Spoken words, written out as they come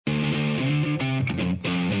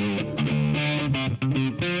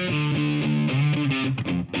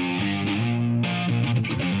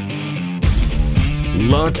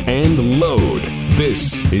lock, and load.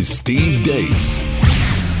 This is Steve Deace.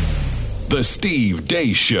 The Steve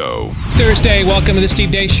Deace Show. Thursday, welcome to the Steve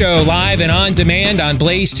Deace Show, live and on demand on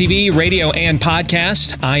Blaze TV, radio, and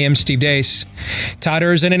podcast. I am Steve Deace. Todd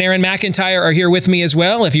Erzin and Aaron McIntyre are here with me as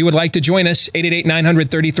well. If you would like to join us,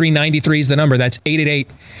 888-900-3393 is the number. That's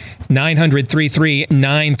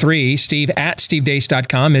 888-900-3393. Steve at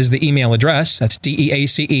stevedeace.com is the email address. That's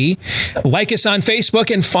DEACE. Like us on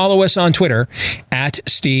Facebook and follow us on Twitter at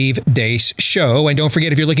Steve Deace Show. And don't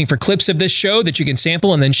forget, if you're looking for clips of this show that you can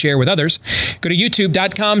sample and then share with others, go to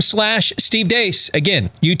youtube.com/Steve Deace.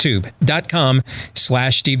 Again,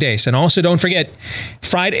 youtube.com/Steve Deace. And also don't forget,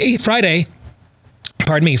 Friday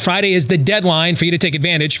is the deadline for you to take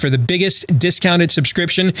advantage for the biggest discounted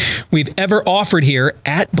subscription we've ever offered here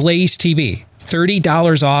at Blaze TV.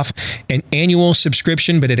 $30 off an annual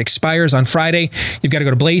subscription, but it expires on Friday. You've got to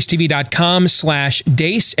go to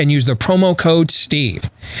blazetv.com/Deace and use the promo code Steve.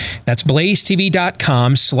 That's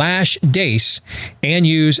blazetv.com/Deace and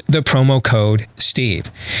use the promo code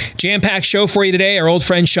Steve. Jam-packed show for you today. Our old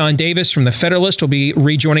friend Sean Davis from The Federalist will be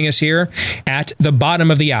rejoining us here at the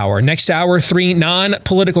bottom of the hour. Next hour, 3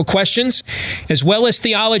 non-political questions, as well as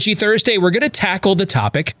Theology Thursday. We're going to tackle the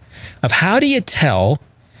topic of how do you tell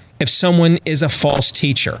if someone is a false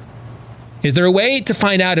teacher? Is there a way to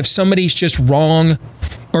find out if somebody's just wrong,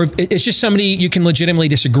 or if it's just somebody you can legitimately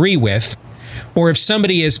disagree with, or if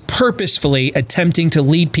somebody is purposefully attempting to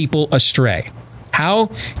lead people astray?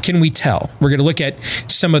 How can we tell? We're going to look at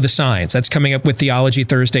some of the signs. That's coming up with Theology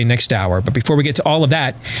Thursday next hour. But before we get to all of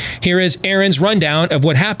that, here is Aaron's rundown of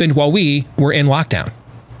what happened while we were in lockdown.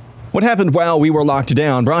 What happened while we were locked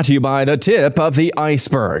down, brought to you by the tip of the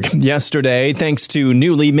iceberg. Yesterday, thanks to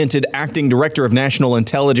newly minted Acting Director of National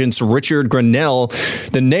Intelligence Richard Grenell,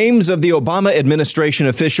 the names of the Obama administration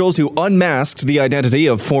officials who unmasked the identity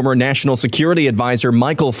of former National Security Advisor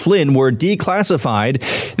Michael Flynn were declassified.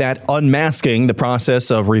 That unmasking, the process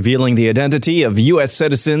of revealing the identity of U.S.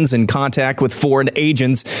 citizens in contact with foreign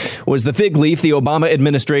agents, was the fig leaf the Obama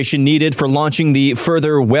administration needed for launching the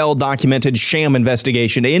further well-documented sham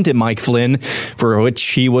investigation into Mike Flynn, for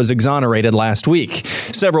which he was exonerated last week.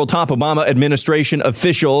 Several top Obama administration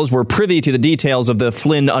officials were privy to the details of the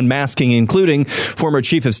Flynn unmasking, including former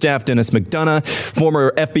Chief of Staff Dennis McDonough,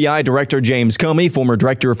 former FBI Director James Comey, former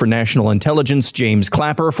Director for National Intelligence James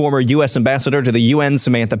Clapper, former U.S. Ambassador to the UN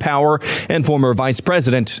Samantha Power, and former Vice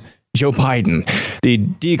President Joe Biden. The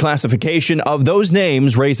declassification of those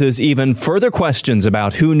names raises even further questions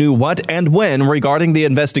about who knew what and when regarding the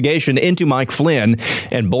investigation into Mike Flynn,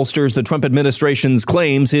 and bolsters the Trump administration's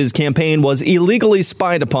claims his campaign was illegally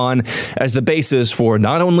spied upon as the basis for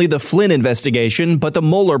not only the Flynn investigation, but the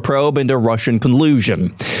Mueller probe into Russian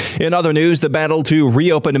collusion. In other news, the battle to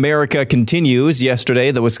reopen America continues.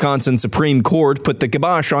 Yesterday, the Wisconsin Supreme Court put the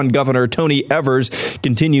kibosh on Governor Tony Evers'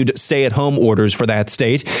 continued stay-at-home orders for that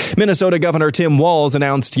state. Minnesota Governor Tim Walz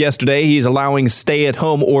announced yesterday he's allowing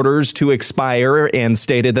stay-at-home orders to expire and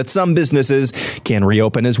stated that some businesses can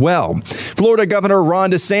reopen as well. Florida Governor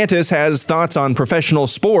Ron DeSantis has thoughts on professional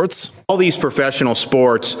sports. All these professional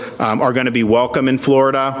sports are going to be welcome in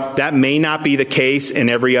Florida. That may not be the case in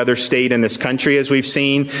every other state in this country, as we've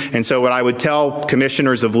seen. And so what I would tell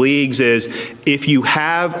commissioners of leagues is if you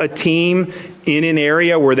have a team in an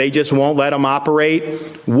area where they just won't let them operate,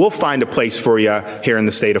 we'll find a place for you here in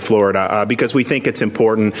the state of Florida because we think it's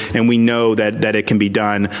important and we know that it can be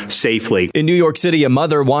done safely. In New York City, a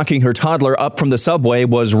mother walking her toddler up from the subway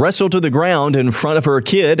was wrestled to the ground in front of her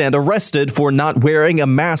kid and arrested for not wearing a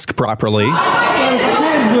mask properly.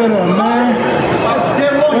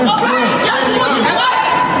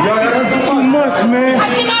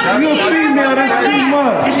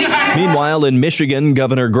 Meanwhile, in Michigan,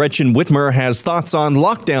 Governor Gretchen Whitmer has thoughts on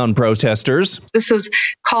lockdown protesters. This is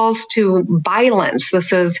calls to violence.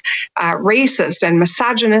 This is racist and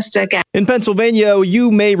misogynistic. In Pennsylvania,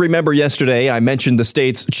 you may remember yesterday I mentioned the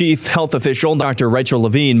state's chief health official, Dr. Rachel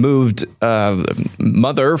Levine, moved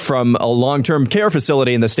mother from a long-term care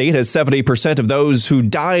facility in the state, as 70% of those who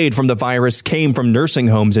died from the virus came from nursing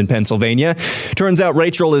homes in Pennsylvania. Turns out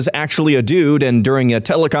Rachel is actually a dude, and during a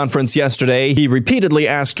teleconference yesterday, he repeatedly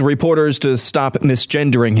asked reporters to stop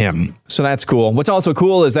misgendering him. So that's cool. What's also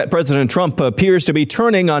cool is that President Trump appears to be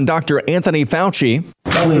turning on Dr. Anthony Fauci.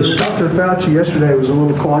 Dr. Fauci yesterday was a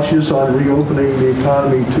little cautious on reopening the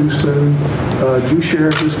economy too soon. Do you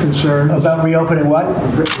share his concern? About reopening what?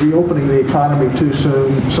 Reopening the economy too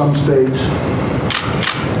soon, some states.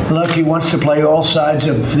 Look, he wants to play all sides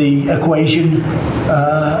of the equation.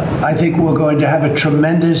 I think we're going to have a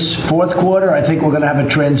tremendous fourth quarter. I think we're going to have a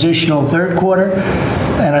transitional third quarter.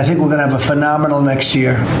 And I think we're going to have a phenomenal next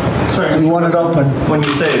year. Sorry, we want it open. When you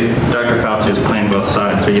say Dr. Fauci is playing both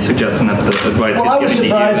sides, are you suggesting that the advice he's giving to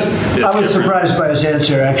you is I was surprised by his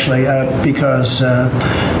answer, actually, because,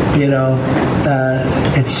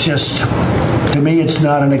 it's just, to me, it's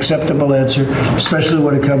not an acceptable answer, especially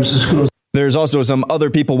when it comes to schools. There's also some other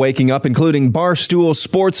people waking up, including Barstool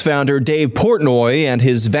Sports founder Dave Portnoy and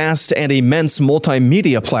his vast and immense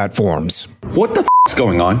multimedia platforms. What the is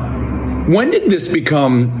going on? When did this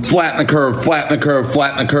become flatten the curve, flatten the curve,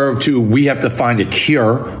 flatten the curve to we have to find a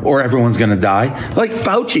cure or everyone's going to die? Like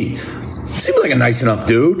Fauci. Seems like a nice enough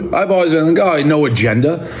dude. I've always been like, oh, no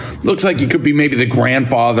agenda. Looks like he could be maybe the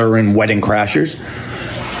grandfather in Wedding Crashers.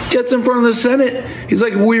 Gets in front of the Senate. He's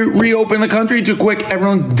like, we reopen the country too quick.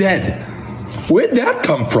 Everyone's dead. Where'd that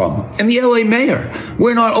come from? And the LA mayor.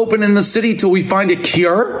 We're not opening the city till we find a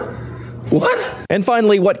cure? What? And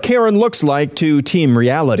finally, what Karen looks like to Team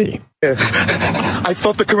Reality. I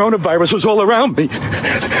thought the coronavirus was all around me.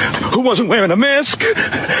 Who wasn't wearing a mask?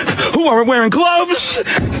 Who weren't wearing gloves?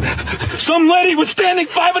 Some lady was standing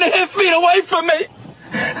 5.5 feet away from me.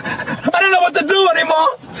 I don't know what to do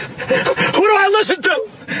anymore. Who do I listen to?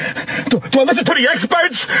 Do I listen to the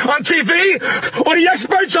experts on TV or the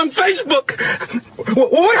experts on Facebook?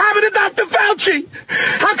 What happened to Dr. Fauci?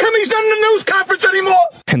 How come he's not in the news conference anymore?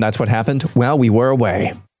 And that's what happened while we were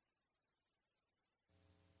away.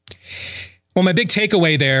 Well, my big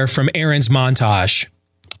takeaway there from Aaron's montage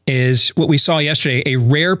is what we saw yesterday, a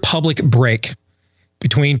rare public break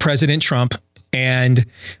between President Trump and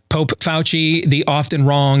Pope Fauci, the often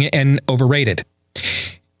wrong and overrated.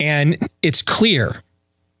 And it's clear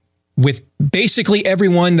with basically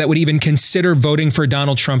everyone that would even consider voting for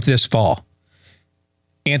Donald Trump this fall,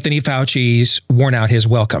 Anthony Fauci's worn out his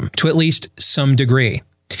welcome to at least some degree.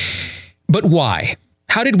 But why?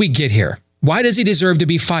 How did we get here? Why does he deserve to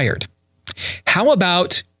be fired? How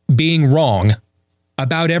about being wrong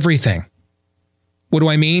about everything? What do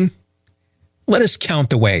I mean? Let us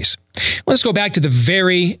count the ways. Let's go back to the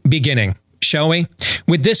very beginning, shall we?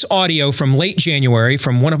 With this audio from late January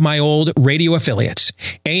from one of my old radio affiliates,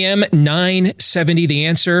 AM 970 The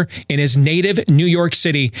Answer in his native New York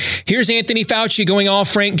City. Here's Anthony Fauci going all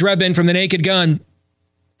Frank Drebin from The Naked Gun.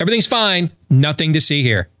 Everything's fine. Nothing to see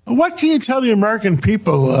here. What can you tell the American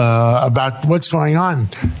people about what's going on?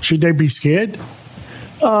 Should they be scared?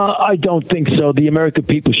 I don't think so. The American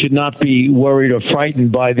people should not be worried or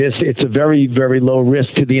frightened by this. It's a very, very low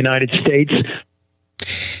risk to the United States.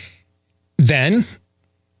 Then,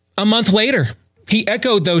 a month later, he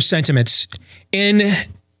echoed those sentiments in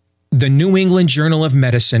the New England Journal of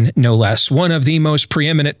Medicine, no less, one of the most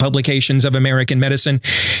preeminent publications of American medicine.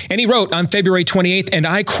 And he wrote on February 28th, and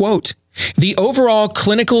I quote, "The overall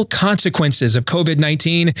clinical consequences of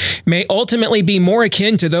COVID-19 may ultimately be more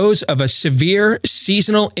akin to those of a severe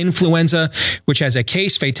seasonal influenza, which has a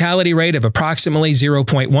case fatality rate of approximately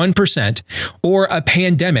 0.1%, or a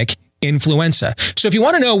pandemic influenza." So if you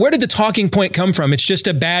want to know where did the talking point come from, it's just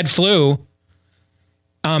a bad flu.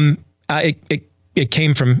 It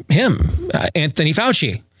came from him, Anthony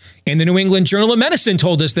Fauci. And the New England Journal of Medicine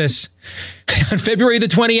told us this on February the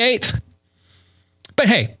 28th. But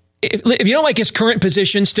hey, if you don't like his current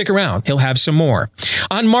position, stick around. He'll have some more.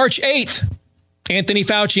 On March 8th, Anthony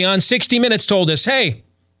Fauci on 60 Minutes told us, hey,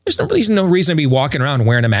 there's no reason to be walking around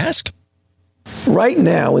wearing a mask. Right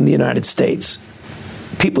now in the United States,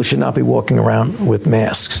 people should not be walking around with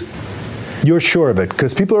masks. You're sure of it?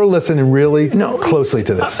 Because people are listening really closely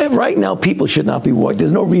to this. Right now, people should not be walking.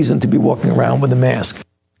 There's no reason to be walking around with a mask.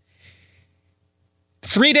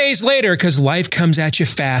 3 days later, because life comes at you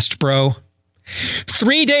fast, bro.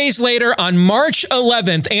 3 days later, on March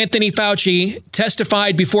 11th, Anthony Fauci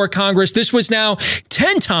testified before Congress. This was now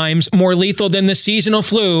 10 times more lethal than the seasonal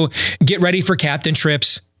flu. Get ready for Captain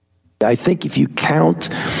Trips. I think if you count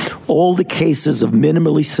all the cases of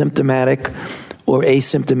minimally symptomatic or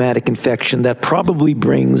asymptomatic infection, that probably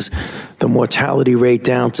brings the mortality rate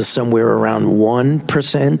down to somewhere around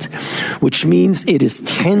 1%, which means it is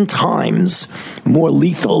 10 times more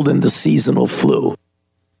lethal than the seasonal flu.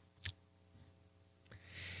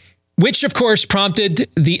 Which, of course, prompted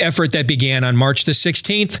the effort that began on March the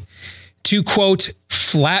 16th to, quote,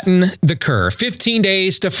 flatten the curve. 15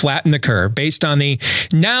 days to flatten the curve based on the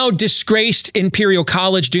now disgraced Imperial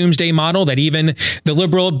College doomsday model that even the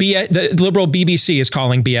liberal BBC is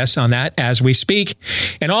calling BS on that as we speak.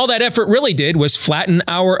 And all that effort really did was flatten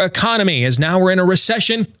our economy, as now we're in a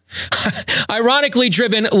recession, ironically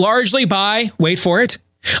driven largely by, wait for it,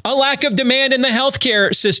 A lack of demand in the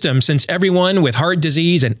healthcare system, since everyone with heart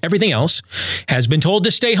disease and everything else has been told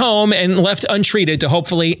to stay home and left untreated to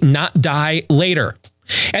hopefully not die later.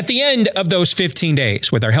 At the end of those 15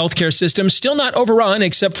 days, with our healthcare system still not overrun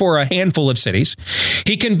except for a handful of cities,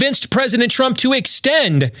 he convinced President Trump to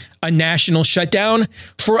extend a national shutdown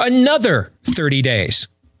for another 30 days.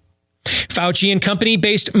 Fauci and company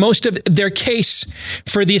based most of their case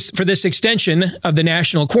for this extension of the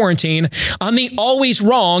national quarantine on the always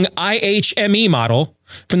wrong IHME model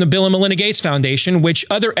from the Bill and Melinda Gates Foundation, which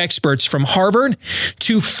other experts from Harvard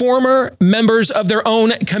to former members of their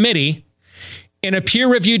own committee in a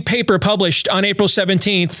peer-reviewed paper published on April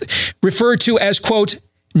 17th referred to as, quote,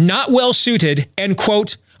 not well suited and,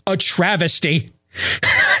 quote, a travesty.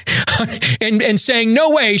 and saying, no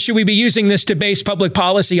way should we be using this to base public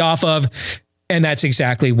policy off of. And that's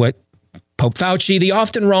exactly what Pope Fauci, the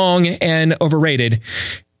often wrong and overrated,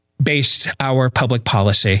 based our public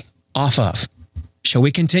policy off of. Shall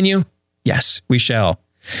we continue? Yes, we shall.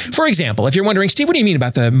 For example, if you're wondering, Steve, what do you mean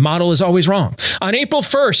about the model is always wrong? On April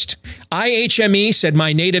 1st, IHME said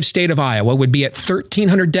my native state of Iowa would be at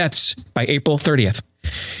 1,300 deaths by April 30th.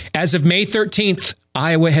 As of May 13th,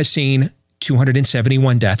 Iowa has seen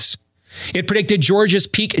 271 deaths. It predicted Georgia's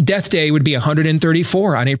peak death day would be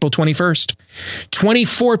 134 on April 21st.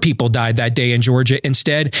 24 people died that day in Georgia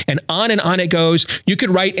instead, and on it goes. You could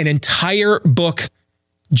write an entire book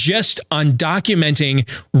just on documenting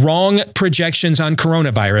wrong projections on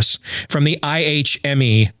coronavirus from the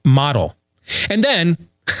IHME model. And then,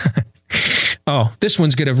 oh, this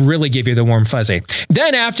one's going to really give you the warm fuzzy.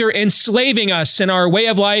 Then after enslaving us in our way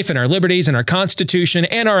of life and our liberties and our Constitution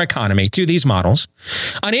and our economy to these models,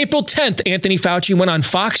 on April 10th, Anthony Fauci went on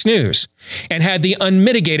Fox News and had the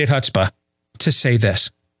unmitigated chutzpah to say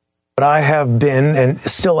this. But I have been and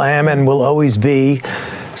still am and will always be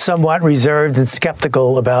somewhat reserved and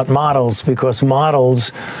skeptical about models, because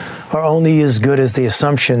models are only as good as the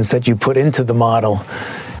assumptions that you put into the model.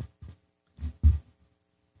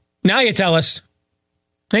 Now you tell us.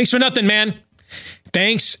 Thanks for nothing, man.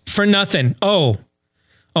 Thanks for nothing. Oh,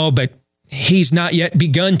 but he's not yet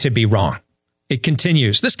begun to be wrong. It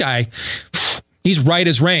continues. This guy, he's right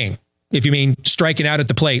as rain, if you mean striking out at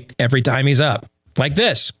the plate every time he's up. Like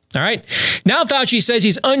this. All right. Now Fauci says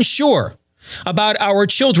he's unsure about our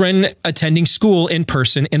children attending school in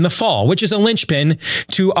person in the fall, which is a linchpin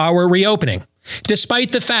to our reopening.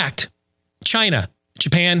 Despite the fact China,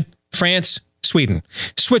 Japan, France, Sweden,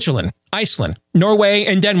 Switzerland, Iceland, Norway,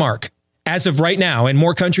 and Denmark, as of right now, and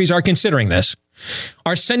more countries are considering this,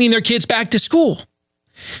 are sending their kids back to school.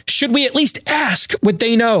 Should we at least ask what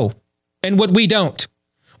they know and what we don't?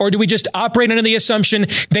 Or do we just operate under the assumption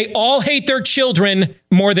they all hate their children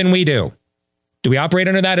more than we do? Do we operate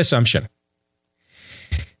under that assumption?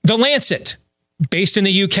 The Lancet, based in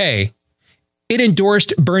the UK, it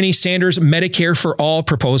endorsed Bernie Sanders' Medicare for All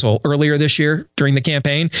proposal earlier this year during the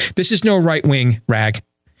campaign. This is no right-wing rag.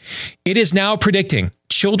 It is now predicting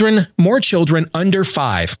more children under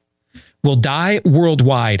 5 will die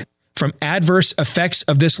worldwide from adverse effects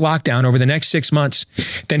of this lockdown over the next 6 months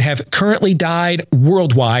than have currently died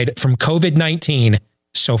worldwide from COVID-19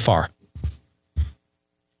 so far.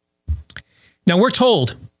 Now we're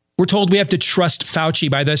told we have to trust Fauci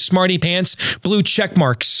by the smarty pants blue check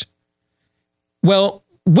marks. Well,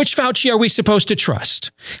 which Fauci are we supposed to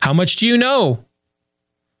trust? How much do you know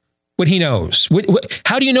what he knows?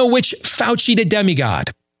 How do you know which Fauci to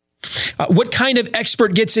demigod? What kind of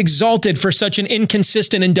expert gets exalted for such an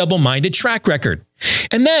inconsistent and double-minded track record?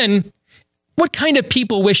 And then, what kind of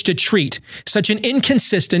people wish to treat such an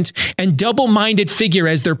inconsistent and double-minded figure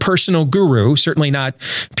as their personal guru? Certainly not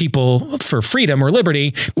people for freedom or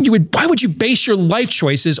liberty. Why would you base your life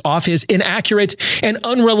choices off his inaccurate and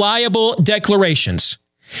unreliable declarations?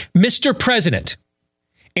 Mr. President,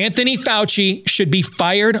 Anthony Fauci should be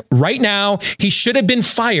fired right now. He should have been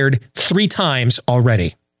fired 3 times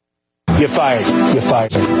already. You're fired. You're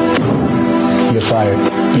fired. You're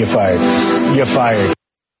fired. You're fired. You're fired.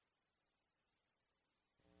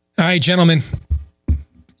 All right, gentlemen,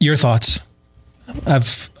 your thoughts.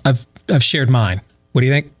 I've shared mine. What do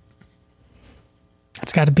you think?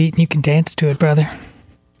 It's got a beat and you can dance to it, brother.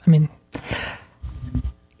 I mean,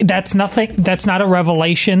 that's nothing. That's not a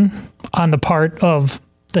revelation on the part of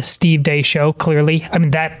the Steve Deace Show, clearly. I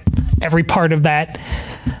mean, that every part of that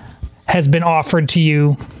has been offered to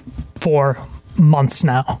you for months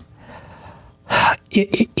now.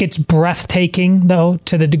 It's breathtaking, though,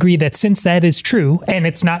 to the degree that since that is true, and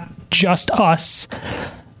it's not just us,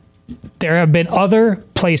 there have been other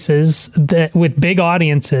places that with big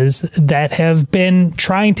audiences that have been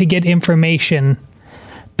trying to get information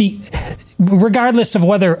regardless of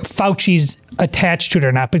whether Fauci's attached to it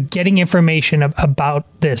or not, but getting information about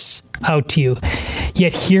this out to you.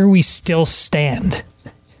 Yet here we still stand,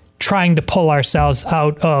 trying to pull ourselves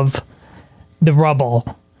out of the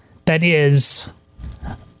rubble that is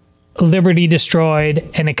liberty destroyed,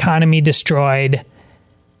 an economy destroyed,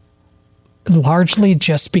 largely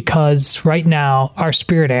just because right now our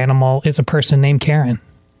spirit animal is a person named Karen.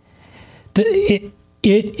 It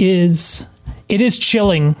is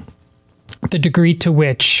chilling the degree to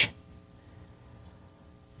which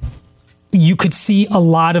you could see a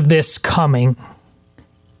lot of this coming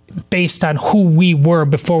based on who we were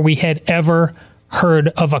before we had ever heard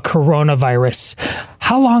of a coronavirus.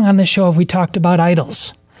 How long on the show have we talked about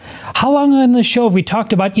idols? How long on the show have we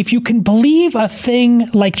talked about if you can believe a thing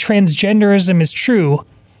like transgenderism is true,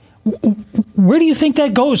 where do you think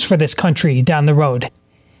that goes for this country down the road?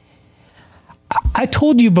 I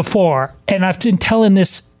told you before, and I've been telling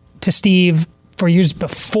this to Steve for years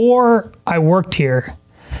before I worked here,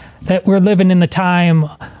 that we're living in the time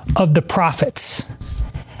of the prophets.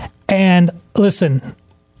 And listen,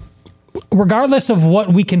 regardless of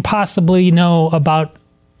what we can possibly know about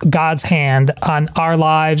God's hand on our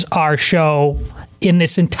lives, our show, in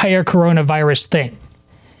this entire coronavirus thing,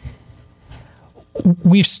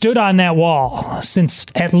 we've stood on that wall since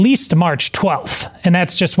at least March 12th. And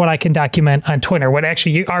that's just what I can document on Twitter, what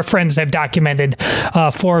actually our friends have documented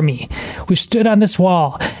for me. We've stood on this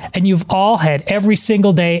wall, and you've all had every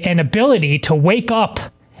single day an ability to wake up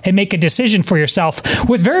and make a decision for yourself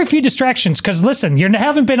with very few distractions. Because listen, you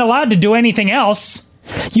haven't been allowed to do anything else.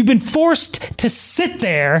 You've been forced to sit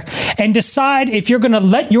there and decide if you're going to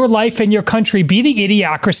let your life and your country be the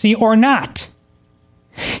idiocracy or not.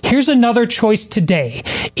 Here's another choice today.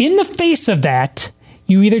 In the face of that,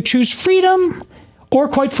 you either choose freedom or,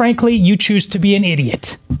 quite frankly, you choose to be an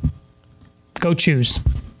idiot. Go choose.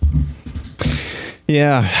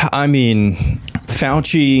 Yeah, I mean,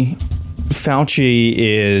 Fauci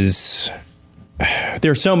is...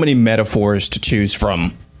 There are so many metaphors to choose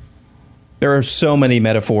from. There are so many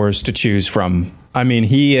metaphors to choose from. I mean,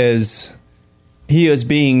 he is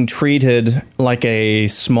being treated like a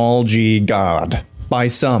small g god by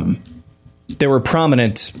some. There were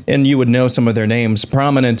prominent, and you would know some of their names,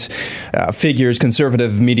 prominent figures,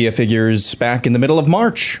 conservative media figures back in the middle of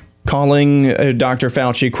March, calling Dr.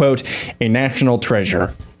 Fauci, quote, a national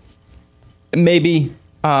treasure. Maybe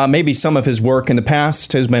some of his work in the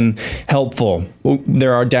past has been helpful.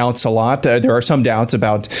 There are doubts a lot. There are some doubts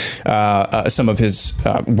about some of his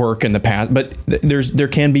work in the past, but there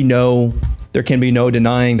can be no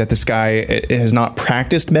denying that this guy has not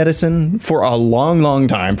practiced medicine for a long, long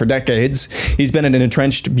time, for decades. He's been an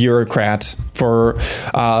entrenched bureaucrat for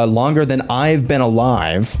longer than I've been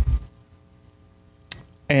alive.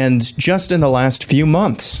 And just in the last few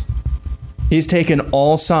months, he's taken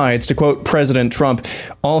all sides, to quote President Trump,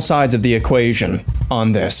 all sides of the equation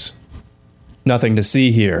on this. Nothing to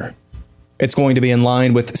see here. It's going to be in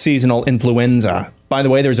line with seasonal influenza. By the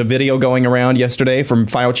way, there's a video going around yesterday from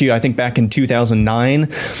Fauci, I think back in 2009,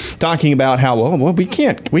 talking about how, well, we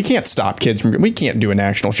can't stop kids from, we can't do a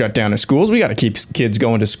national shutdown of schools. We got to keep kids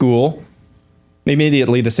going to school.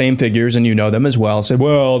 Immediately, the same figures, and you know them as well, said,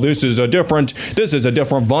 well, this is a different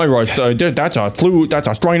virus. That's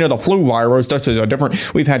a strain of the flu virus. This is a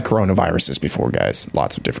different. We've had coronaviruses before, guys.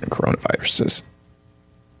 Lots of different coronaviruses.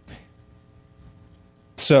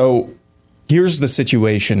 So here's the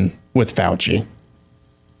situation with Fauci.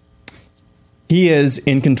 He is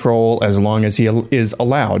in control as long as he is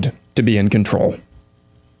allowed to be in control.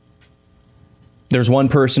 There's one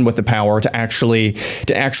person with the power to actually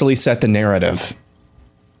set the narrative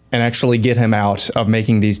and actually get him out of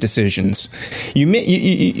making these decisions.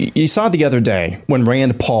 You saw the other day when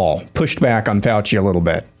Rand Paul pushed back on Fauci a little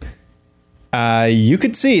bit. You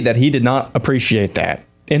could see that he did not appreciate that.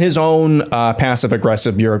 In his own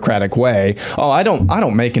passive-aggressive bureaucratic way, I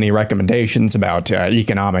don't make any recommendations about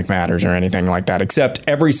economic matters or anything like that, except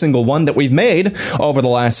every single one that we've made over the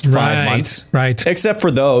last 5 months. Right. Except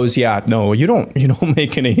for those, you don't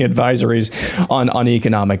make any advisories on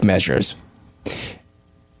economic measures.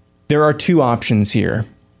 There are two options here.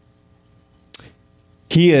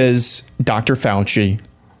 He is Dr. Fauci.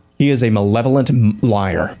 He is a malevolent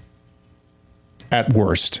liar. At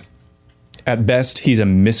worst. At best, he's a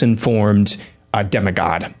misinformed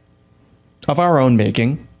demigod of our own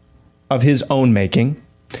making, of his own making,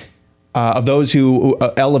 of those who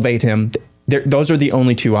elevate him. Those are the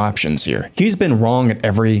only two options here. He's been wrong at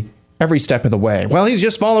every step of the way. Well, he's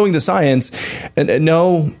just following the science.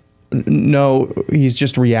 No, he's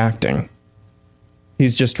just reacting.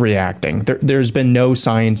 He's just reacting. There's been no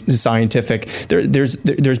scientific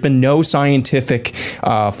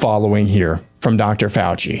following here from Dr.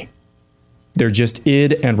 Fauci. They're just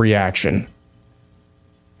id and reaction.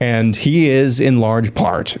 And he is, in large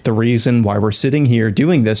part, the reason why we're sitting here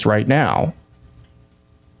doing this right now.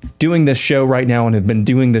 Doing this show right now, and have been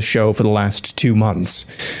doing this show for the last 2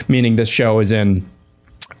 months. Meaning this show is in,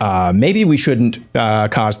 maybe we shouldn't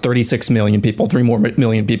cause 36 million people, 3 more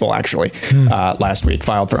million people actually, last week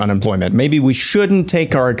filed for unemployment. Maybe we shouldn't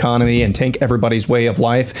take our economy and take everybody's way of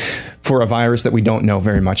life for a virus that we don't know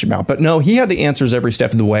very much about. But no, he had the answers every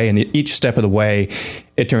step of the way, and each step of the way,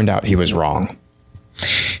 it turned out he was wrong.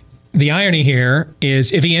 The irony here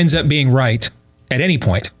is if he ends up being right at any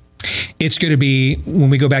point, it's going to be when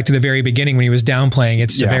we go back to the very beginning when he was downplaying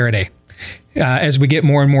its severity. As we get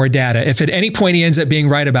more and more data, if at any point he ends up being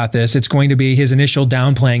right about this, it's going to be his initial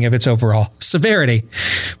downplaying of its overall severity,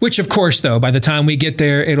 which of course, though, by the time we get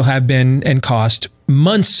there, it'll have been and cost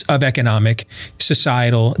months of economic,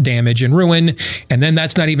 societal damage and ruin. And then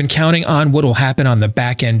that's not even counting on what will happen on the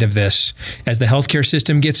back end of this as the healthcare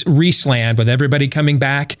system gets re-slammed with everybody coming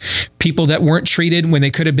back, people that weren't treated when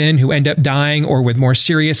they could have been, who end up dying or with more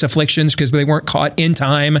serious afflictions because they weren't caught in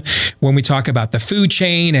time. When we talk about the food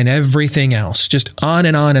chain and everything else, just on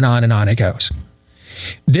and on and on and on it goes.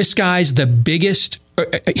 This guy's the biggest,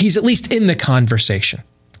 he's at least in the conversation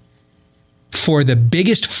for the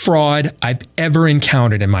biggest fraud I've ever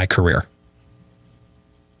encountered in my career.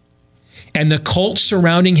 And the cult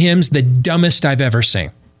surrounding him's the dumbest I've ever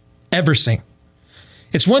seen.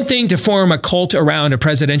 It's one thing to form a cult around a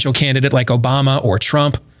presidential candidate like Obama or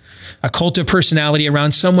Trump, a cult of personality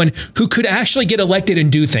around someone who could actually get elected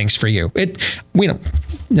and do things for you. We don't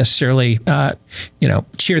necessarily,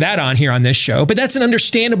 cheer that on here on this show, but that's an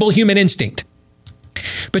understandable human instinct.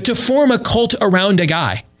 But to form a cult around a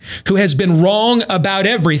guy who has been wrong about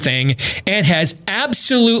everything and has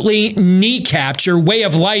absolutely kneecapped your way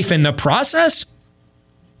of life in the process?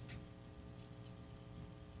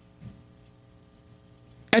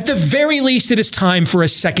 At the very least, it is time for a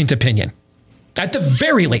second opinion. At the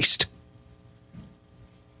very least.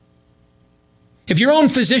 If your own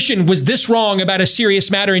physician was this wrong about a serious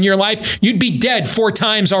matter in your life, you'd be dead 4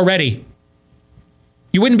 times already.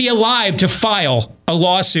 You wouldn't be alive to file a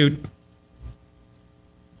lawsuit.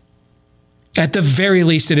 At the very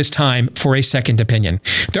least, it is time for a second opinion.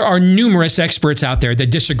 There are numerous experts out there that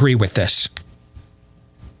disagree with this.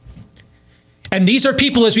 And these are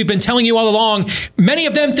people, as we've been telling you all along, many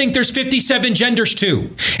of them think there's 57 genders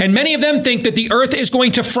too. And many of them think that the earth is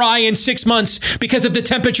going to fry in 6 months because of the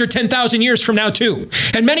temperature 10,000 years from now too.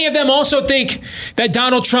 And many of them also think that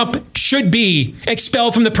Donald Trump should be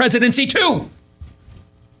expelled from the presidency too.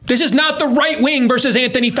 This is not the right wing versus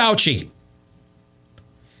Anthony Fauci.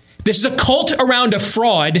 This is a cult around a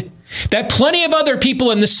fraud that plenty of other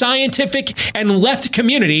people in the scientific and left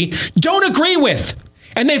community don't agree with.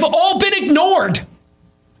 And they've all been ignored.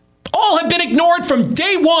 All have been ignored from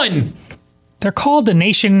day one. They're called the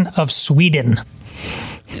nation of Sweden.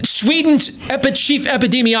 Sweden's chief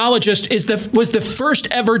epidemiologist was the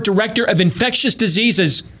first ever director of infectious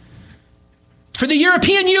diseases for the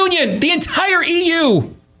European Union, the entire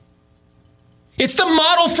EU. It's the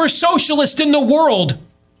model for socialists in the world.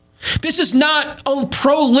 This is not a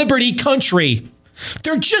pro-liberty country.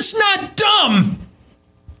 They're just not dumb.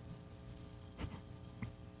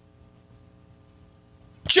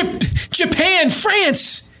 Japan,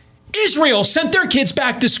 France, Israel sent their kids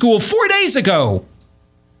back to school 4 days ago.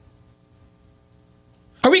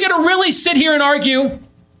 Are we going to really sit here and argue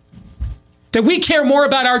that we care more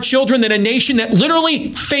about our children than a nation that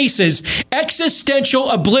literally faces existential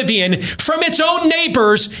oblivion from its own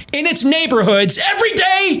neighbors in its neighborhoods every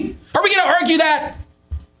day? Are we going to argue that?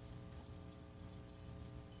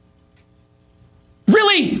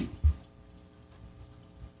 Really?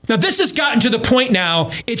 Now, this has gotten to the point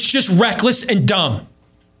now, it's just reckless and dumb.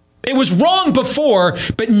 It was wrong before,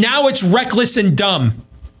 but now it's reckless and dumb.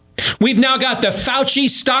 We've now got the Fauci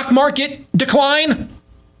stock market decline.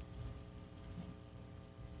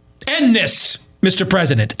 End this, Mr.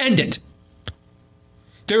 President. End it.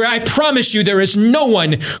 I promise you, there is no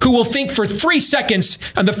one who will think for 3 seconds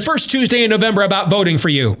on the first Tuesday in November about voting for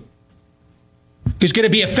you who's going to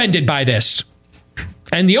be offended by this.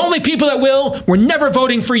 And the only people that will were never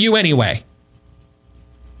voting for you anyway.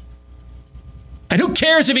 And who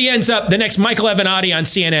cares if he ends up the next Michael Avenatti on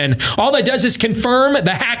CNN? All that does is confirm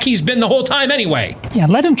the hack he's been the whole time anyway. Yeah,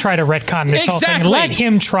 let him try to retcon this whole thing. Let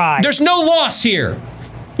him try. There's no loss here.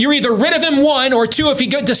 You're either rid of him, one, or two, if he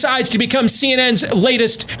decides to become CNN's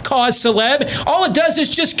latest cause celeb, all it does is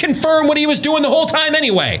just confirm what he was doing the whole time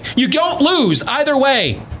anyway. You don't lose either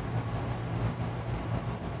way.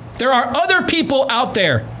 There are other people out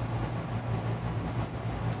there.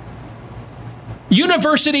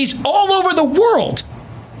 Universities all over the world.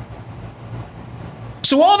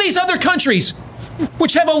 So all these other countries,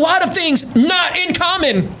 which have a lot of things not in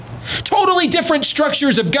common, totally different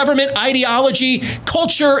structures of government, ideology,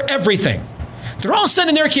 culture, everything. They're all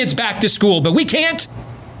sending their kids back to school, but we can't.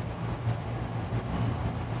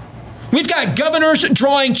 We've got governors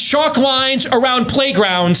drawing chalk lines around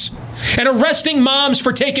playgrounds and arresting moms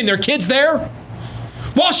for taking their kids there,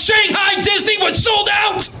 while Shanghai Disney was sold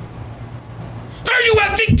out. Are you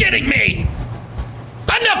effing kidding me?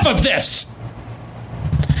 Enough of this.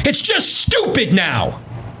 It's just stupid now.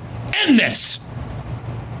 End this.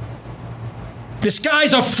 This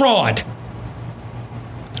guy's a fraud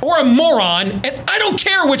or a moron, and I don't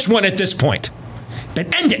care which one at this point.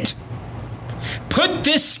 But end it. Put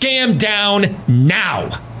this scam down now.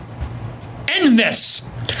 End this,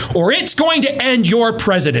 or it's going to end your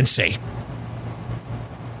presidency.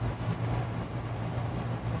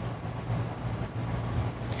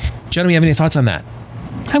 Gentlemen, you have any thoughts on that?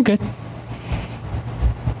 I'm good.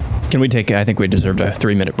 Can we take, I think we deserved a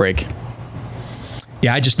 3-minute break.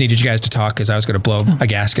 Yeah, I just needed you guys to talk because I was going to blow a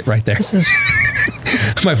gasket right there.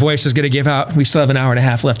 My voice is going to give out. We still have an hour and a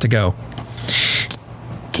half left to go.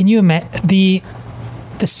 Can you imagine the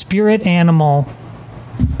spirit animal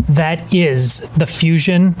that is the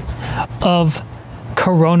fusion of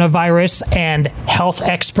coronavirus and health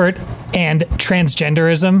expert and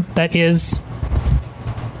transgenderism that is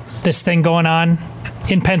this thing going on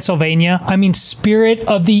in Pennsylvania? I mean, spirit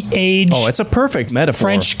of the age. Oh, it's a perfect metaphor.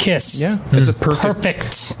 French kiss. Yeah, it's a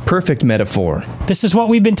perfect metaphor. This is what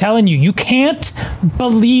we've been telling you. You can't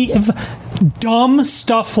believe dumb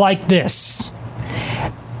stuff like this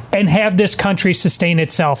and have this country sustain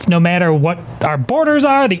itself, no matter what our borders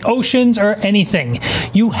are, the oceans, or anything.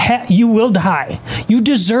 You will die. You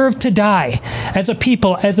deserve to die as a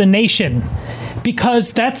people, as a nation,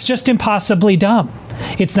 because that's just impossibly dumb.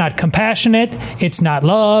 It's not compassionate. It's not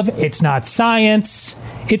love. It's not science.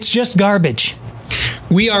 It's just garbage.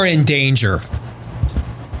 We are in danger.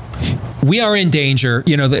 We are in danger.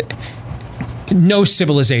 You know, that no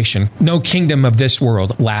civilization, no kingdom of this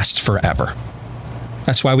world lasts forever.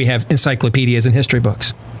 That's why we have encyclopedias and history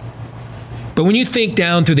books. But when you think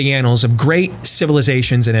down through the annals of great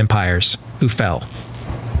civilizations and empires who fell,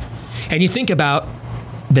 and you think about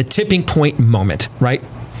the tipping point moment, right?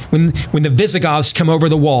 When the Visigoths come over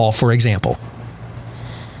the wall, for example.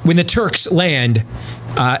 When the Turks land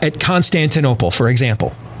at Constantinople, for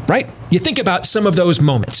example, right? You think about some of those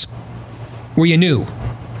moments where you knew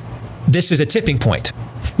this is a tipping point.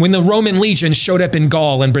 When the Roman legions showed up in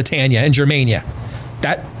Gaul and Britannia and Germania,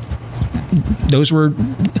 those were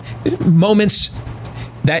moments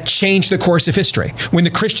that changed the course of history. When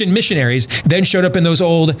the Christian missionaries then showed up in those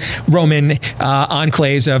old Roman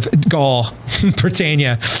enclaves of Gaul,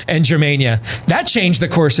 Britannia, and Germania, that changed the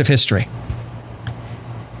course of history.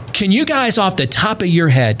 Can you guys, off the top of your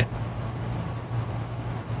head,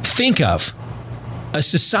 think of a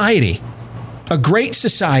society, a great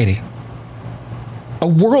society, a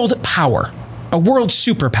world power, a world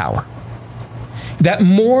superpower, that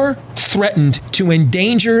more threatened to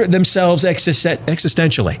endanger themselves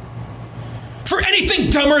existentially for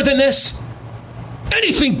anything dumber than this?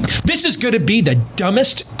 Anything. This is going to be the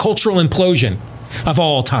dumbest cultural implosion of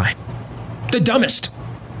all time. The dumbest.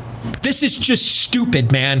 This is just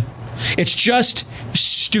stupid, man. It's just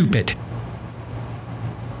stupid.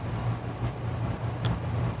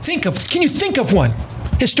 Can you think of one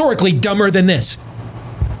historically dumber than this?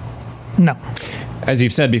 No. As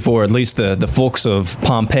you've said before, at least the folks of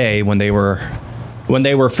Pompeii, when they were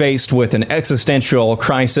faced with an existential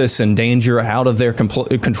crisis and danger out of their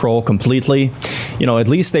control completely, you know, at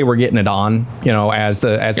least they were getting it on, you know, as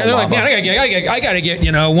the lava. Like, man, I gotta get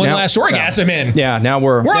one last orgasm in. Yeah, now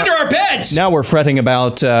we're under our beds. Now we're fretting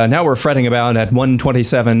about at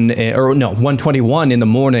 1:21 in the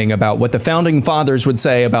morning about what the founding fathers would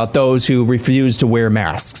say about those who refuse to wear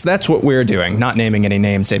masks. That's what we're doing. Not naming any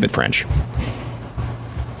names, David French.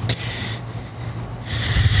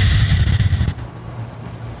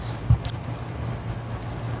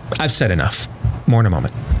 I've said enough. More in a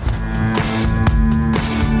moment.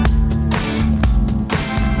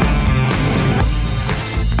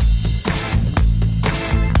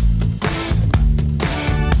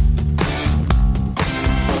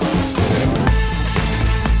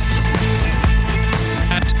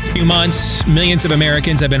 Last few months, millions of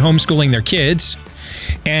Americans have been homeschooling their kids.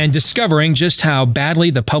 and discovering just how badly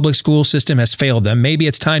the public school system has failed them. Maybe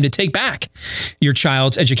it's time to take back your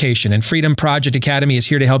child's education, and Freedom Project Academy is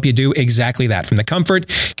here to help you do exactly that. From the comfort,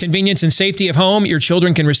 convenience, and safety of home, your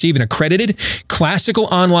children can receive an accredited classical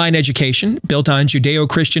online education built on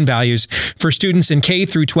Judeo-Christian values. For students in K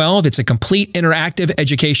through 12, it's a complete interactive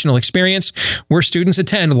educational experience where students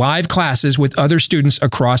attend live classes with other students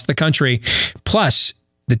across the country. Plus,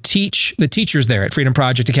 the teachers there at Freedom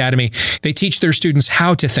Project Academy, they teach their students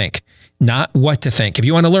how to think, not what to think. If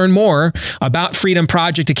you want to learn more about Freedom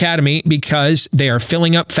Project Academy, because they are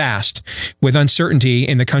filling up fast with uncertainty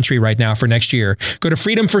in the country right now for next year, go to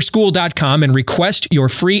freedomforschool.com and request your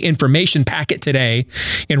free information packet today.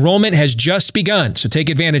 Enrollment has just begun, so take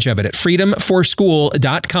advantage of it at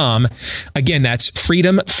freedomforschool.com. Again, that's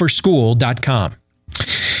freedomforschool.com.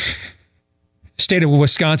 State of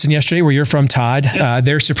Wisconsin yesterday, where you're from, Todd,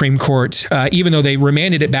 their Supreme Court, even though they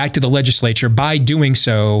remanded it back to the legislature, by doing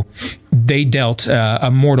so, they dealt a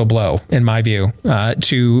mortal blow, in my view,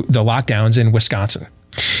 to the lockdowns in Wisconsin,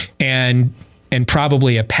 and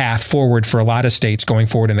probably a path forward for a lot of states going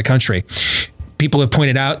forward in the country. People have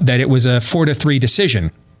pointed out that it was a 4-3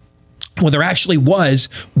 decision. Well, there actually was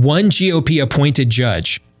one GOP-appointed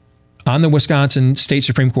judge on the Wisconsin State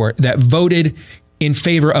Supreme Court that voted in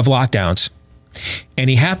favor of lockdowns. And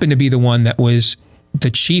he happened to be the one that was the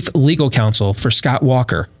chief legal counsel for Scott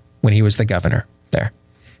Walker when he was the governor there.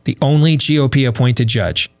 The only GOP appointed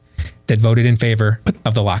judge that voted in favor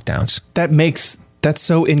of the lockdowns. That's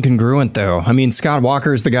so incongruent, though. I mean, Scott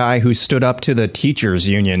Walker is the guy who stood up to the teachers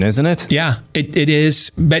union, isn't it? Yeah, it is.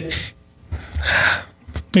 But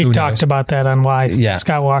we've talked about that on why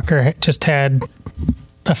Scott Walker just had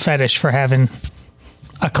a fetish for having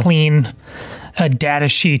a clean data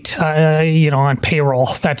sheet, on payroll.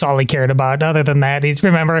 That's all he cared about. Other than that,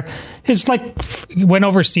 went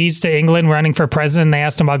overseas to England running for president. And they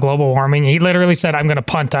asked him about global warming. He literally said, "I'm going to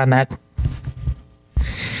punt on that."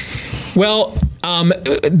 Well,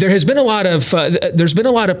 there's been a lot of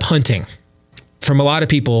punting from a lot of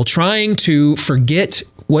people trying to forget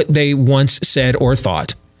what they once said or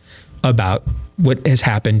thought about what has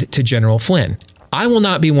happened to General Flynn. I will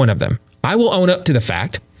not be one of them. I will own up to the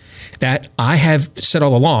fact that I have said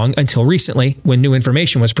all along, until recently when new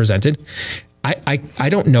information was presented, I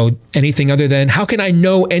don't know anything other than, how can I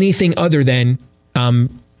know anything other than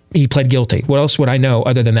he pled guilty? What else would I know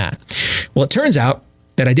other than that? Well, it turns out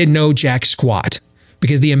that I didn't know jack squat,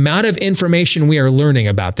 because the amount of information we are learning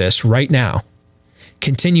about this right now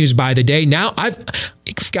continues by the day. Now, I've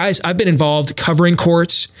been involved covering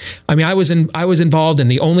courts. I mean, I was involved in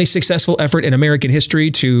the only successful effort in American history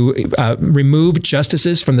to remove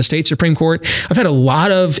justices from the state Supreme Court. I've had a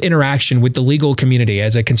lot of interaction with the legal community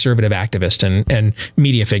as a conservative activist and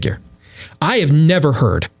media figure. I have never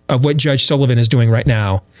heard of what Judge Sullivan is doing right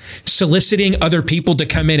now, soliciting other people to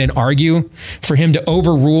come in and argue for him to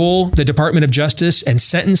overrule the Department of Justice and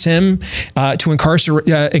sentence him to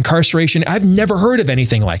incarceration. I've never heard of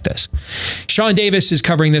anything like this. Sean Davis is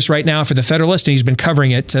covering this right now for The Federalist, and he's been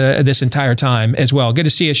covering it this entire time as well. Good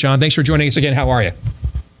to see you, Sean. Thanks for joining us again. How are you?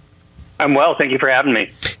 I'm well. Thank you for having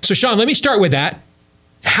me. So, Sean, let me start with that.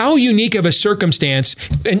 How unique of a circumstance,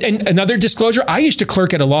 and another disclosure, I used to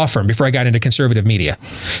clerk at a law firm before I got into conservative media.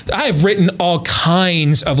 I have written all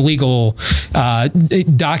kinds of legal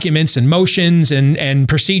documents and motions and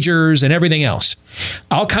procedures and everything else.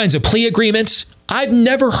 All kinds of plea agreements. I've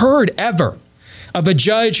never heard ever of a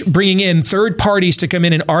judge bringing in third parties to come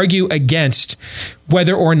in and argue against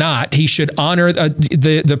whether or not he should honor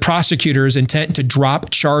the prosecutor's intent to drop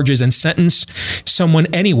charges and sentence someone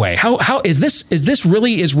anyway. How is this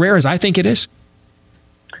really as rare as I think it is?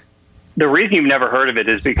 The reason you've never heard of it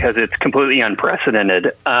is because it's completely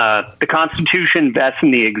unprecedented. The Constitution vests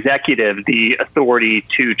in the executive the authority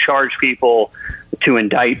to charge people, to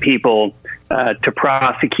indict people, to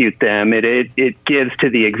prosecute them. It gives to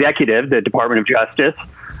the executive, the Department of Justice,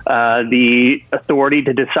 the authority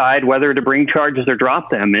to decide whether to bring charges or drop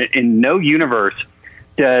them. In no universe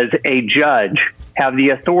does a judge have the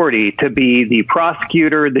authority to be the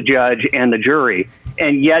prosecutor, the judge, and the jury.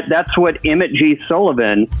 And yet that's what Emmett G.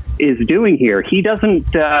 Sullivan is doing here. He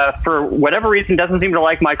doesn't, for whatever reason, doesn't seem to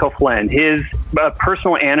like Michael Flynn. His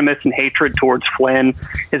personal animus and hatred towards Flynn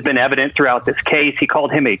has been evident throughout this case. He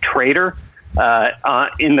called him a traitor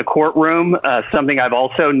in the courtroom, something I've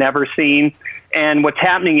also never seen. And what's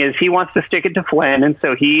happening is he wants to stick it to Flynn, and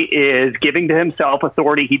so he is giving to himself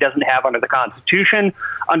authority he doesn't have under the Constitution,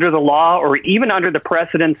 under the law, or even under the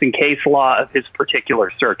precedents and case law of his particular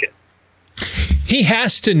circuit. He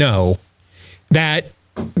has to know that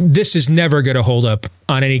this is never going to hold up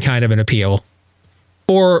on any kind of an appeal,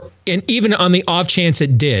 And even on the off chance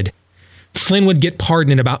it did, Flynn would get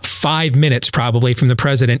pardoned in about 5 minutes probably from the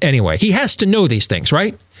president anyway. He has to know these things,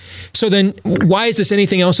 right? So then why is this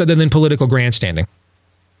anything else other than political grandstanding?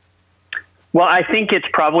 Well, I think it's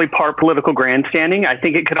probably part political grandstanding. I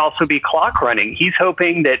think it could also be clock running. He's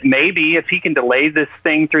hoping that maybe if he can delay this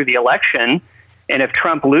thing through the election, and if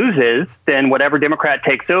Trump loses, then whatever Democrat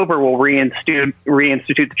takes over will reinstitute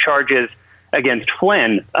the charges against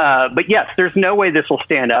Flynn. But yes, there's no way this will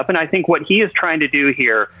stand up. And I think what he is trying to do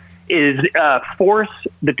here is force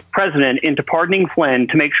the president into pardoning Flynn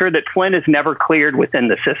to make sure that Flynn is never cleared within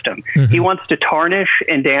the system. Mm-hmm. He wants to tarnish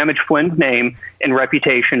and damage Flynn's name and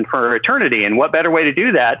reputation for eternity. And what better way to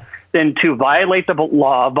do that than to violate the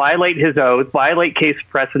law, violate his oath, violate case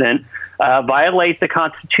precedent, violate the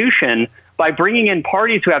Constitution by bringing in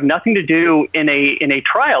parties who have nothing to do in a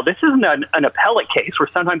trial. This isn't an appellate case where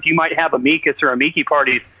sometimes you might have amicus or amici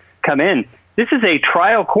parties come in. This is a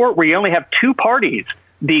trial court where you only have two parties,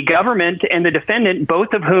 the government and the defendant,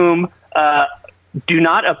 both of whom do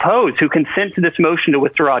not oppose, who consent to this motion to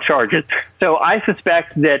withdraw charges. So I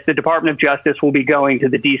suspect that the Department of Justice will be going to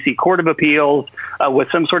the D.C. Court of Appeals with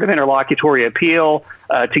some sort of interlocutory appeal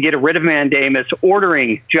to get a writ of mandamus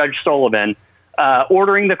ordering Judge Sullivan,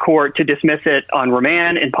 ordering the court to dismiss it on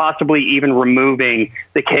remand and possibly even removing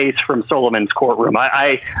the case from Sullivan's courtroom.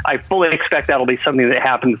 I fully expect that'll be something that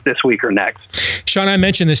happens this week or next. Sean, I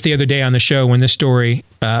mentioned this the other day on the show when this story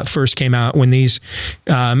first came out, when these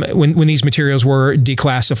materials were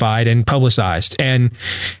declassified and publicized. And,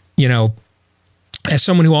 you know, as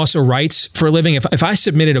someone who also writes for a living, if I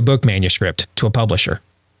submitted a book manuscript to a publisher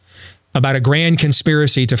about a grand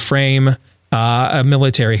conspiracy to frame a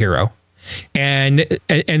military hero, and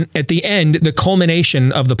at the end, the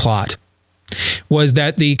culmination of the plot was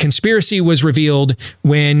that the conspiracy was revealed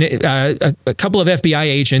when a couple of FBI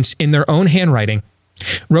agents in their own handwriting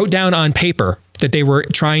wrote down on paper that they were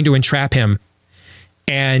trying to entrap him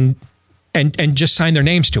and just signed their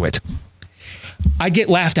names to it. I'd get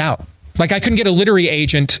laughed out. Like, I couldn't get a literary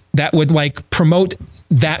agent that would like promote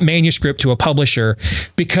that manuscript to a publisher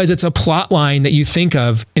because it's a plot line that you think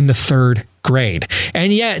of in the third grade.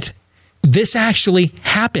 And yet this actually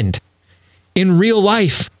happened in real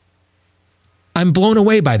life. I'm blown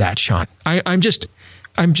away by that, Sean. I'm just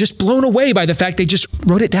blown away by the fact they just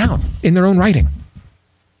wrote it down in their own writing.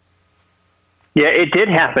 Yeah, it did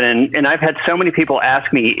happen. And I've had so many people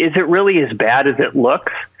ask me, is it really as bad as it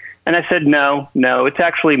looks? And I said, no, it's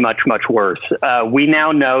actually much, much worse. We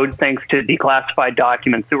now know, thanks to declassified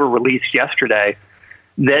documents that were released yesterday,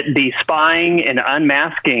 that the spying and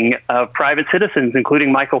unmasking of private citizens,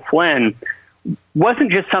 including Michael Flynn,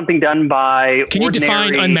 wasn't just something done by... Can you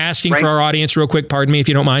define unmasking for our audience real quick? Pardon me, if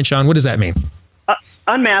you don't mind, Sean. What does that mean?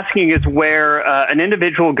 Unmasking is where an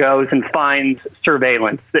individual goes and finds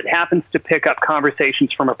surveillance that happens to pick up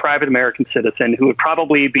conversations from a private American citizen who would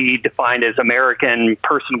probably be defined as American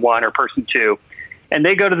person 1 or person 2. And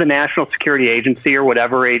they go to the National Security Agency or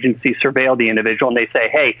whatever agency surveilled the individual, and they say,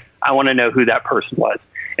 hey, I want to know who that person was.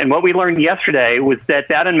 And what we learned yesterday was that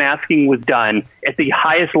unmasking was done at the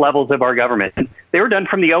highest levels of our government. They were done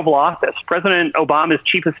from the Oval Office. President Obama's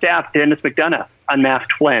chief of staff, Dennis McDonough,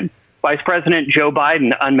 unmasked Flynn. Vice President Joe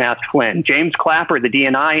Biden unmasked Flynn. James Clapper, the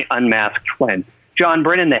DNI, unmasked Flynn. John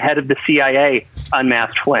Brennan, the head of the CIA,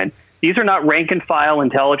 unmasked Flynn. These are not rank-and-file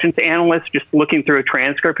intelligence analysts just looking through a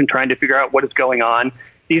transcript and trying to figure out what is going on.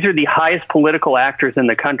 These are the highest political actors in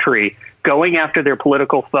the country going after their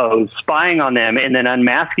political foes, spying on them, and then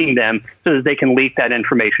unmasking them so that they can leak that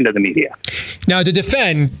information to the media. Now, to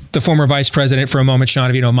defend the former vice president for a moment, Sean,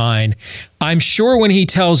 if you don't mind, I'm sure when he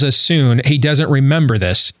tells us soon he doesn't remember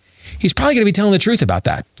this, he's probably going to be telling the truth about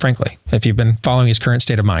that, frankly, if you've been following his current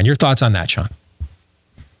state of mind. Your thoughts on that, Sean?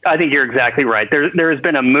 I think you're exactly right. There has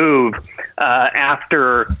been a move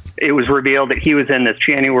after it was revealed that he was in this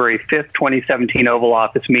January 5th, 2017 Oval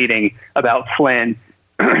Office meeting about Flynn,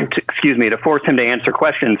 to force him to answer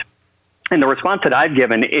questions. And the response that I've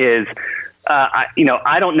given is,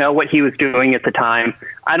 I don't know what he was doing at the time.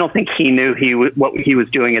 I don't think he knew what he was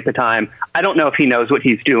doing at the time. I don't know if he knows what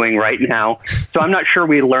he's doing right now. So I'm not sure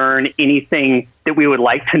we learn anything that we would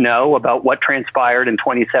like to know about what transpired in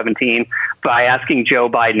 2017 by asking Joe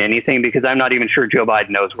Biden anything, because I'm not even sure Joe Biden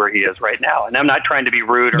knows where he is right now. And I'm not trying to be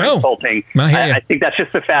rude or insulting. I think that's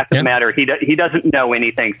just the fact of the matter. He doesn't know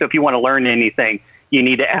anything. So if you want to learn anything, you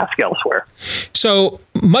need to ask elsewhere. So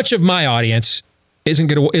much of my audience isn't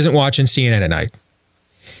watching CNN at night.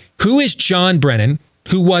 Who is John Brennan?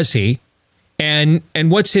 Who was he? And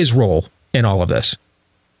what's his role in all of this?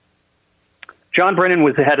 John Brennan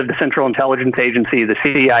was the head of the Central Intelligence Agency, the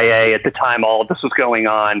CIA, at the time all of this was going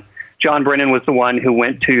on. John Brennan was the one who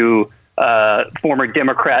went to former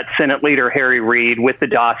Democrat Senate Leader Harry Reid with the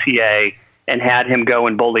dossier and had him go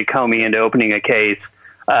and bully Comey into opening a case.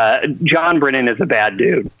 John Brennan is a bad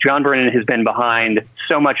dude. John Brennan has been behind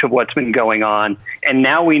so much of what's been going on. And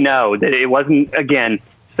now we know that it wasn't, again,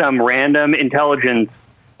 some random intelligence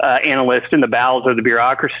analyst in the bowels of the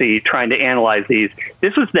bureaucracy trying to analyze these.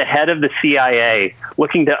 This was the head of the CIA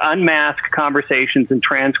looking to unmask conversations and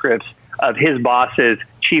transcripts of his boss's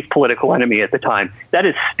chief political enemy at the time. That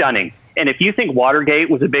is stunning. And if you think Watergate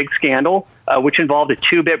was a big scandal, which involved a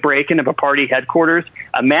 2-bit break-in of a party headquarters,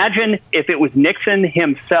 imagine if it was Nixon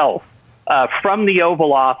himself from the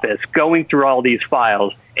Oval Office going through all these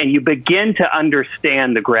files, and you begin to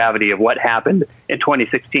understand the gravity of what happened in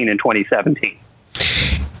 2016 and 2017.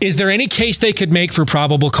 Is there any case they could make for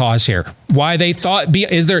probable cause here? Why they thought?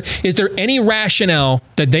 Is there any rationale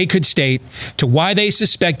that they could state to why they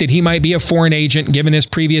suspected he might be a foreign agent, given his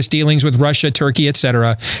previous dealings with Russia, Turkey,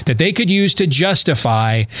 etc., that they could use to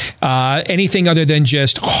justify anything other than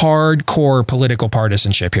just hardcore political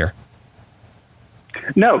partisanship here?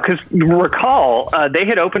 No, because recall, they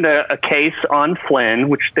had opened a case on Flynn,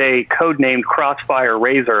 which they codenamed Crossfire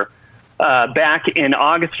Razor, back in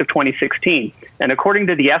August of 2016. And according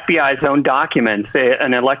to the FBI's own documents,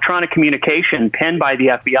 an electronic communication penned by the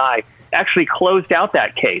FBI actually closed out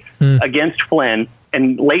that case against Flynn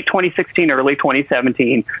in late 2016, early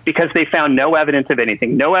 2017, because they found no evidence of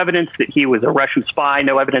anything. No evidence that he was a Russian spy,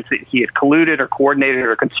 no evidence that he had colluded or coordinated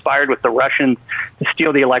or conspired with the Russians to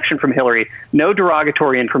steal the election from Hillary. No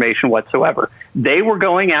derogatory information whatsoever. They were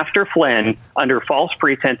going after Flynn under false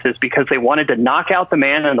pretenses because they wanted to knock out the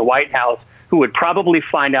man in the White House who would probably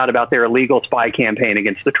find out about their illegal spy campaign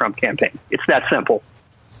against the Trump campaign. It's that simple.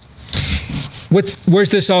 Where's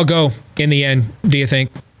this all go in the end, do you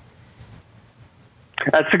think?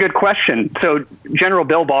 That's a good question. So General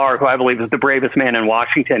Bill Barr, who I believe is the bravest man in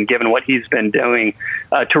Washington, given what he's been doing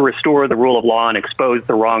to restore the rule of law and expose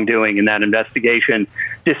the wrongdoing in that investigation,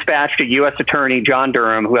 dispatched a U.S. Attorney, John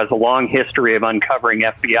Durham, who has a long history of uncovering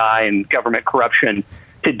FBI and government corruption,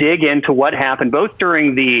 to dig into what happened both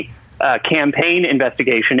during the campaign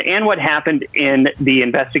investigation and what happened in the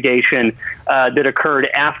investigation that occurred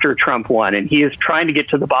after Trump won. And he is trying to get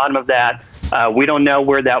to the bottom of that. We don't know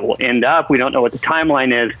where that will end up. We don't know what the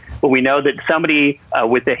timeline is, but we know that somebody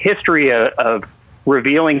with a history of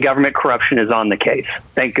revealing government corruption is on the case.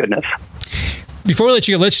 Thank goodness. Before we let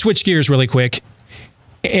you go, let's switch gears really quick.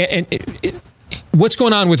 And what's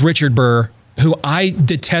going on with Richard Burr, who I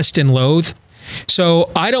detest and loathe? So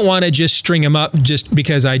I don't want to just string him up just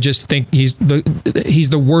because I just think he's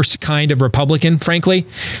the worst kind of Republican, frankly.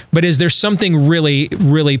 But is there something really,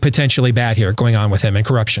 really potentially bad here going on with him and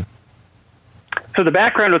corruption? So the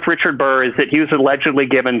background with Richard Burr is that he was allegedly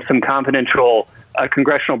given some confidential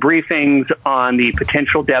congressional briefings on the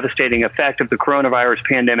potential devastating effect of the coronavirus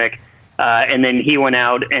pandemic. And then he went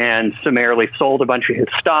out and summarily sold a bunch of his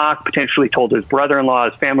stock, potentially told his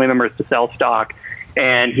brother-in-law, his family members to sell stock.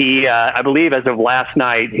 And he, I believe as of last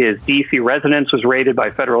night, his D.C. residence was raided by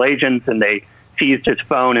federal agents, and they seized his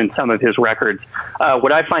phone and some of his records.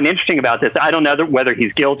 What I find interesting about this, I don't know whether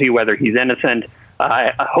he's guilty, whether he's innocent.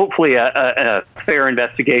 Hopefully a fair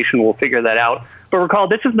investigation will figure that out. But recall,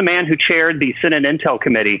 this is the man who chaired the Senate Intel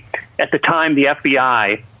Committee. At the time, the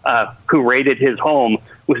FBI, who raided his home,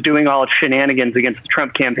 was doing all its shenanigans against the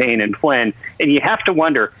Trump campaign and Flynn. And you have to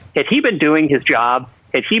wonder, had he been doing his job?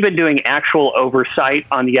 Had he been doing actual oversight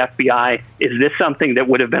on the FBI? Is this something that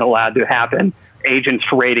would have been allowed to happen, agents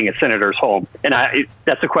raiding a senator's home? And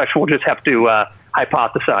that's a question we'll just have to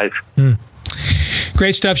hypothesize.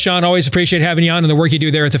 Great stuff, Sean. Always appreciate having you on and the work you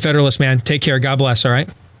do there at the Federalist, man. Take care. God bless, all right?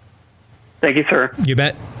 Thank you, sir. You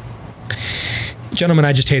bet. Gentlemen,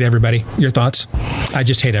 I just hate everybody. Your thoughts? I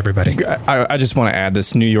just hate everybody. I just want to add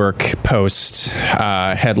this New York Post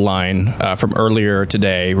headline from earlier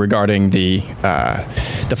today regarding the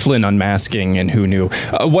Flynn unmasking and who knew.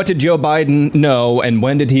 What did Joe Biden know and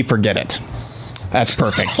when did he forget it? That's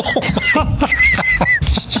perfect.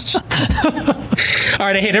 All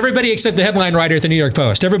right, I hate everybody except the headline writer at the New York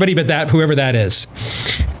Post. Everybody but that, whoever that is.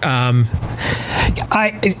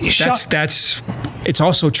 It's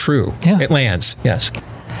also true. Yeah. It lands. Yes.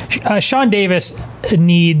 Sean Davis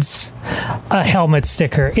needs a helmet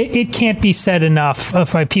sticker. It can't be said enough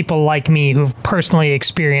by people like me who've personally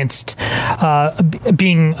experienced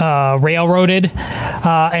being railroaded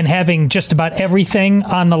and having just about everything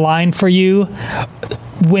on the line for you.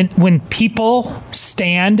 when people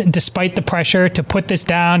stand despite the pressure to put this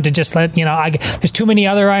down, to just let, there's too many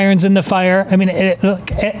other irons in the fire. I mean,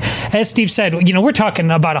 as Steve said, we're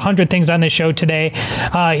talking about 100 things on this show today.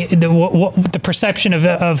 The perception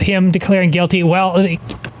of him declaring guilty. Well,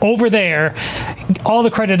 over there, all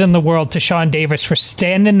the credit in the world to Sean Davis for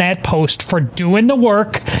standing that post, for doing the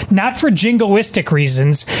work, not for jingoistic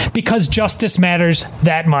reasons, because justice matters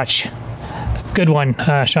that much. Good one,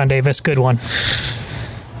 Sean Davis. Good one.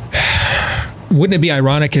 Wouldn't it be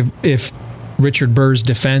ironic if Richard Burr's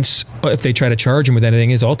defense, if they try to charge him with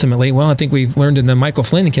anything, is ultimately, well, I think we've learned in the Michael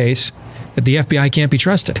Flynn case that the FBI can't be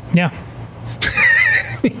trusted. Yeah.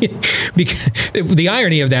 Because the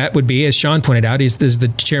irony of that would be, as Sean pointed out, he's the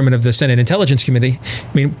chairman of the Senate Intelligence Committee.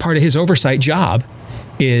 I mean, part of his oversight job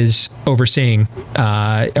is overseeing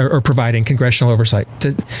or providing congressional oversight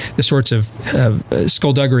to the sorts of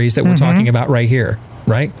skullduggeries that we're talking about right here,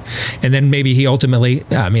 right? And then maybe he ultimately,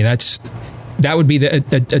 that would be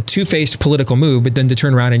a two-faced political move, but then to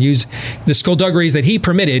turn around and use the skullduggeries that he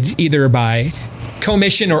permitted either by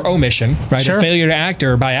commission or omission, right? Sure. A failure to act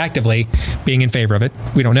or by actively being in favor of it.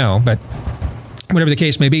 We don't know, but whatever the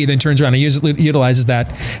case may be, then turns around and utilizes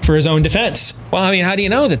that for his own defense. Well, I mean, how do you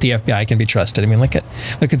know that the FBI can be trusted? I mean, look at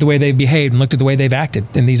the way they've behaved and looked at the way they've acted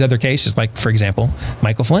in these other cases, like, for example,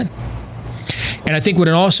 Michael Flynn. And I think what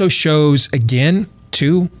it also shows, again,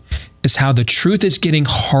 too, is how the truth is getting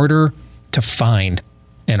harder to find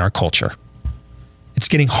in our culture. It's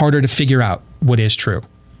getting harder to figure out what is true.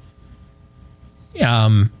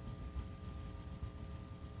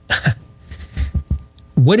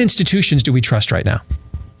 What institutions do we trust right now?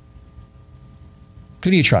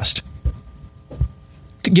 Who do you trust?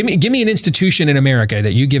 Give me an institution in America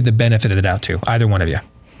that you give the benefit of the doubt to, either one of you.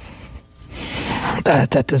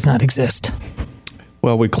 That does not exist.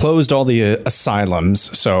 Well, we closed all the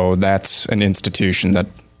asylums, so that's an institution that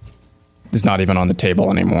is not even on the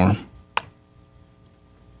table anymore.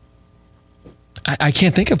 I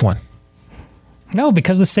can't think of one. No,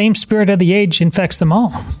 because the same spirit of the age infects them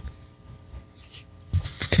all.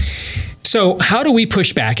 So how do we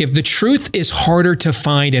push back if the truth is harder to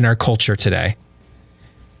find in our culture today?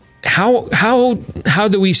 How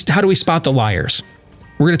do we spot the liars?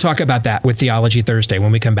 We're going to talk about that with Theology Thursday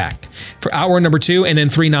when we come back for hour number 2, and then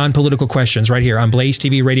 3 non-political questions right here on Blaze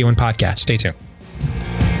TV, radio, and podcast. Stay tuned.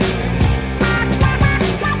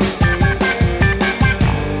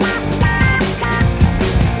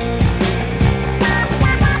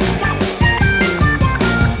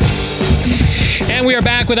 And we are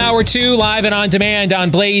back with Hour 2, live and on demand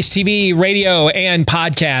on Blaze TV, radio, and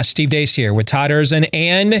podcast. Steve Deace here with Todd Erzin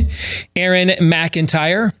and Aaron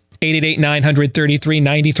McIntyre.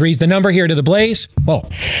 888-900-3393 is the number here to the Blaze. Whoa.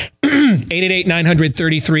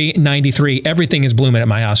 888-900-3393. Everything is blooming at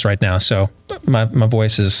my house right now, so my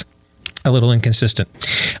voice is a little inconsistent.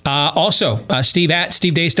 Also, Steve at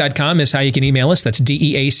stevedeace.com is how you can email us. That's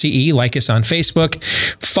DEACE. Like us on Facebook.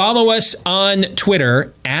 Follow us on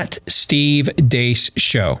Twitter at Steve Deace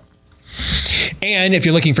Show. And if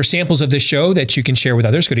you're looking for samples of this show that you can share with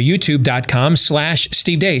others, go to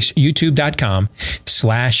youtube.com/Steve Deace,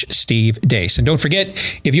 youtube.com/Steve Deace. And don't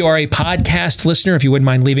forget, if you are a podcast listener, if you wouldn't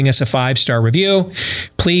mind leaving us a 5-star review,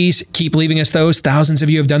 please keep leaving us those. Thousands of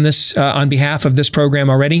you have done this on behalf of this program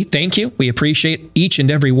already. Thank you. We appreciate each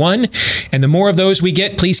and every one. And the more of those we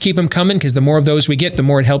get, please keep them coming, because the more of those we get, the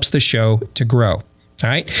more it helps the show to grow. All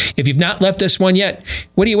right? If you've not left us one yet,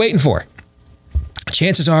 what are you waiting for?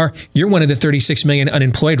 Chances are you're one of the 36 million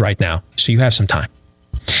unemployed right now, so you have some time.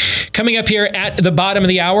 Coming up here at the bottom of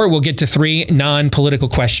the hour, we'll get to 3 non-political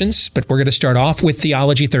questions, but we're going to start off with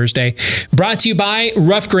Theology Thursday, brought to you by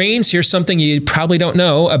Rough Greens. Here's something you probably don't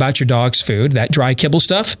know about your dog's food, that dry kibble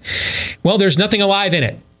stuff. Well, there's nothing alive in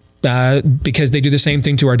it because they do the same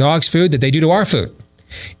thing to our dog's food that they do to our food.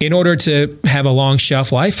 In order to have a long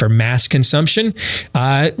shelf life for mass consumption,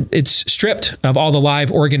 it's stripped of all the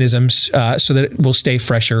live organisms so that it will stay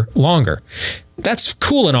fresher longer. That's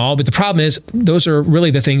cool and all, but the problem is those are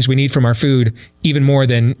really the things we need from our food even more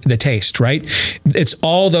than the taste, right? It's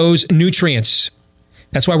all those nutrients.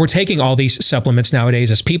 That's why we're taking all these supplements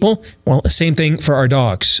nowadays as people. Well, same thing for our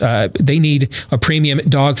dogs. They need a premium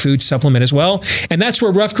dog food supplement as well. And that's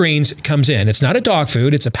where Rough Greens comes in. It's not a dog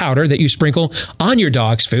food. It's a powder that you sprinkle on your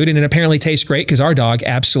dog's food. And it apparently tastes great because our dog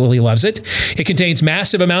absolutely loves it. It contains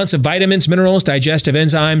massive amounts of vitamins, minerals, digestive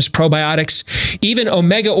enzymes, probiotics, even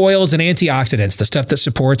omega oils and antioxidants, the stuff that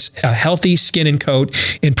supports a healthy skin and coat,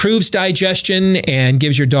 improves digestion, and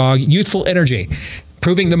gives your dog youthful energy,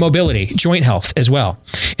 improving the mobility, joint health as well.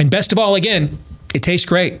 And best of all, again, It tastes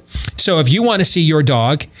great. So if you want to see your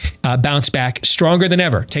dog bounce back stronger than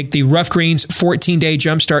ever, take the Rough Greens 14-day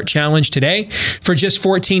Jumpstart Challenge today for just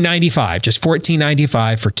 $14.95. Just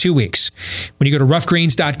 $14.95 for 2 weeks. When you go to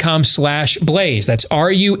roughgreens.com/blaze, that's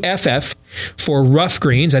RUFF for Rough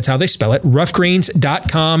Greens. That's how they spell it.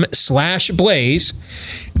 roughgreens.com/blaze.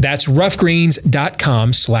 That's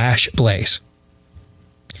roughgreens.com/blaze.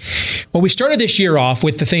 Well, we started this year off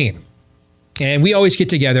with the theme. And we always get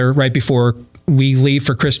together right before we leave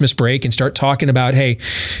for Christmas break and start talking about, hey,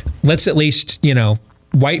 let's at least,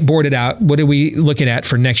 whiteboard it out. What are we looking at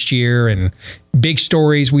for next year? And big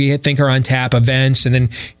stories we think are on tap, events. And then,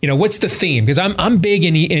 what's the theme? Because I'm big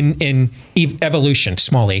in evolution,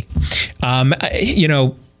 small e. Two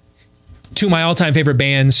of my all-time favorite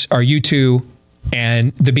bands are U2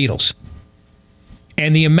 and the Beatles.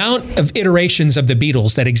 And the amount of iterations of the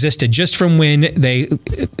Beatles that existed just from when they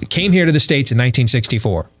came here to the States in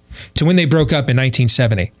 1964 to when they broke up in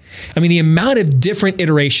 1970. I mean, the amount of different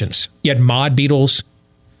iterations. You had mod Beatles,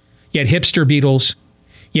 you had hipster Beatles,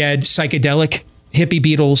 you had psychedelic hippie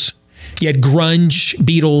Beatles, you had grunge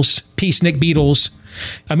Beatles, peacenik Beatles.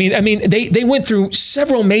 I mean, they went through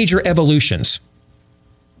several major evolutions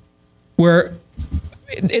where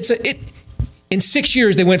in 6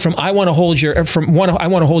 years, they went from I want to hold your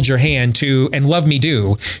hand to and Love Me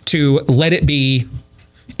Do to Let It Be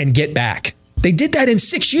and Get Back. They did that in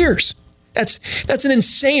 6 years. That's an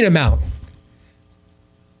insane amount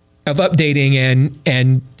of updating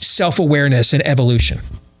and self-awareness and evolution.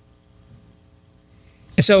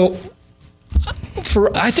 And so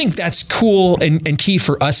I think that's cool and key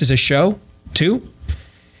for us as a show too,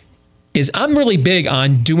 is I'm really big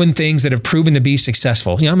on doing things that have proven to be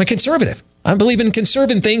successful. I'm a conservative. I believe in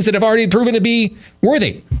conserving things that have already proven to be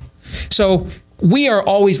worthy. So we are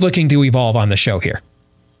always looking to evolve on the show here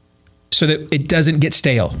so that it doesn't get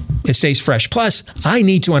stale. It stays fresh. Plus, I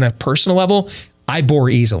need to, on a personal level, I bore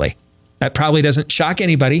easily. That probably doesn't shock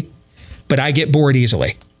anybody, but I get bored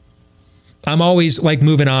easily. I'm always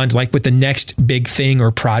moving on to what the next big thing or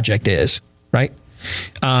project is, right?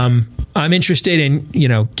 I'm interested in,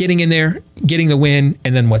 getting in there, getting the win,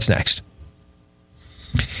 and then what's next.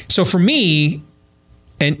 So for me,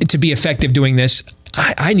 and to be effective doing this,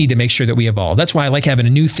 I need to make sure that we evolve. That's why I like having a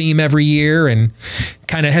new theme every year, and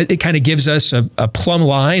it kind of gives us a plumb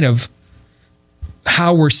line of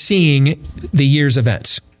how we're seeing the year's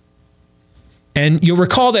events. And you'll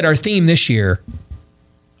recall that our theme this year,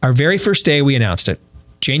 our very first day we announced it,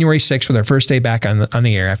 January 6th, with our first day back on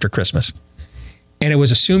the air after Christmas. And it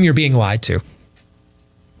was Assume You're Being Lied To.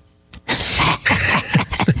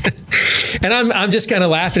 And I'm just kind of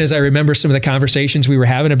laughing as I remember some of the conversations we were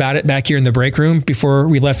having about it back here in the break room before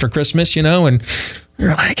we left for Christmas, and we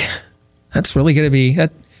were like, that's really going to be,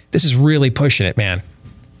 this is really pushing it, man.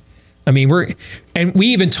 I mean, we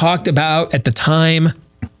even talked about at the time,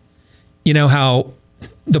 how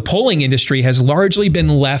the polling industry has largely been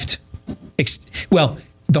left,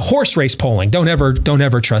 the horse race polling, don't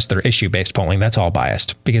ever trust their issue-based polling. That's all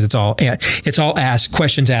biased because it's all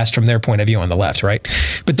questions asked from their point of view on the left, right?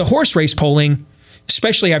 But the horse race polling,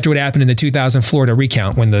 especially after what happened in the 2000 Florida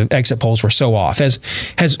recount when the exit polls were so off,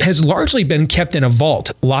 has largely been kept in a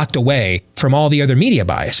vault, locked away from all the other media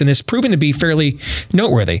bias, and has proven to be fairly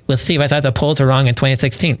noteworthy. Well, Steve, I thought the polls were wrong in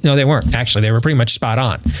 2016. No, they weren't. Actually, they were pretty much spot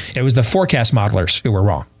on. It was the forecast modelers who were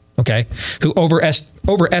wrong, okay? Who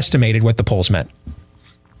overestimated what the polls meant.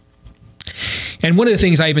 And one of the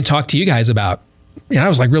things I even talked to you guys about, and I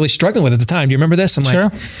was really struggling with at the time. Do you remember this? I'm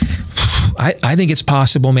sure. I think it's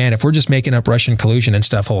possible, man, if we're just making up Russian collusion and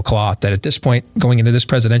stuff whole cloth, that at this point, going into this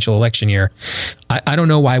presidential election year, I don't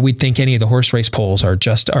know why we'd think any of the horse race polls are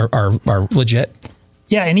legit.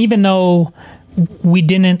 Yeah, and even though we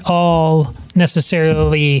didn't all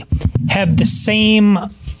necessarily have the same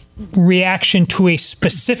reaction to a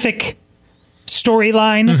specific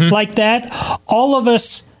storyline like that, all of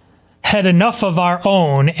us had enough of our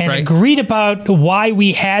own and agreed about why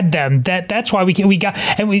we had them. That's why we got,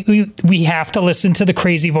 and we have to listen to the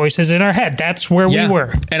crazy voices in our head. That's where we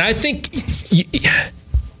were. And I think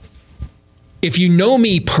if you know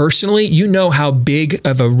me personally, you know how big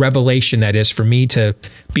of a revelation that is for me to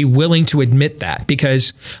be willing to admit that,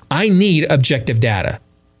 because I need objective data.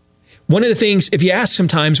 One of the things, if you ask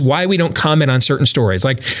sometimes why we don't comment on certain stories,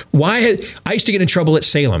 I used to get in trouble at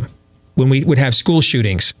Salem when we would have school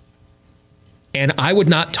shootings. And I would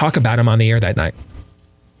not talk about him on the air that night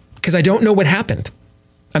because I don't know what happened.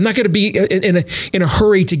 I'm not going to be in a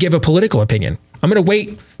hurry to give a political opinion. I'm going to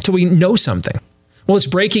wait till we know something. Well, it's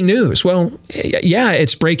breaking news. Well, yeah,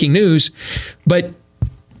 it's breaking news, but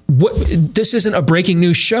this isn't a breaking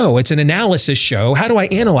news show. It's an analysis show. How do I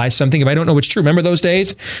analyze something if I don't know what's true? Remember those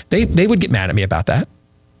days? They would get mad at me about that.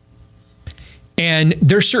 And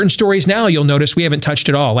there's certain stories now you'll notice we haven't touched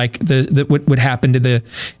at all, like what happened to the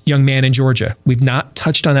young man in Georgia. We've not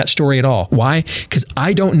touched on that story at all. Why? Because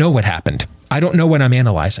I don't know what happened. I don't know what I'm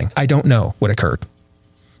analyzing. I don't know what occurred.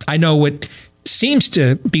 I know what seems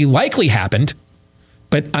to be likely happened,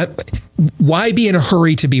 but why be in a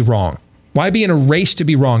hurry to be wrong? Why be in a race to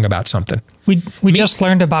be wrong about something? We just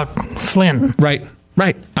learned about Flynn. Right.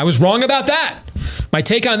 I was wrong about that. My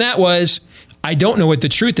take on that was, I don't know what the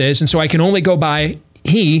truth is, and so I can only go by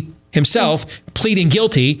himself pleading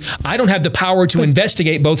guilty. I don't have the power to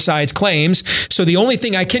investigate both sides' claims, so the only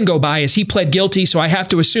thing I can go by is he pled guilty, so I have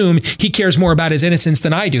to assume he cares more about his innocence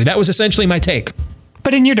than I do. That was essentially my take.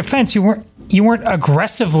 But in your defense, you weren't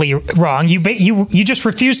aggressively wrong. You just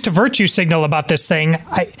refused to virtue signal about this thing.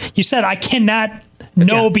 You said, I cannot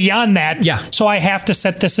know beyond that, so I have to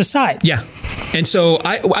set this aside. Yeah, and so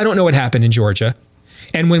I don't know what happened in Georgia.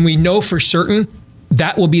 And when we know for certain,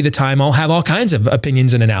 that will be the time I'll have all kinds of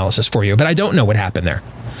opinions and analysis for you. But I don't know what happened there.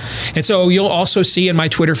 And so you'll also see in my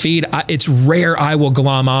Twitter feed, it's rare I will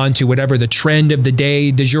glom on to whatever the trend of the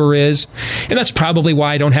day du jour is. And that's probably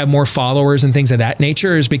why I don't have more followers and things of that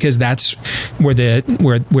nature, is because that's where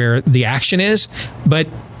the action is. But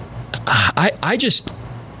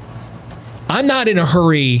I'm not in a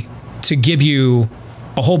hurry to give you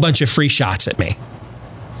a whole bunch of free shots at me.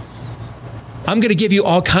 I'm going to give you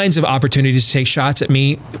all kinds of opportunities to take shots at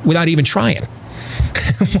me without even trying.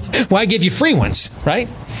 Why give you free ones, right?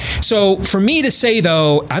 So for me to say,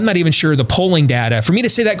 though, I'm not even sure the polling data, for me to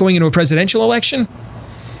say that going into a presidential election,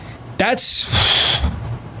 that's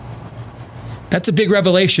a big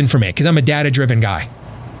revelation for me, because I'm a data-driven guy.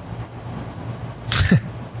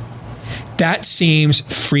 That seems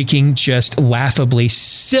freaking just laughably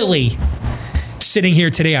silly sitting here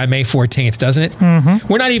today on May 14th, doesn't it? Mm-hmm.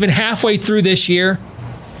 We're not even halfway through this year.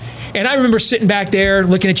 And I remember sitting back there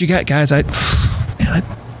looking at you guys. I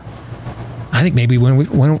think maybe when we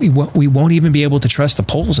won't even be able to trust the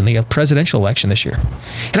polls in the presidential election this year.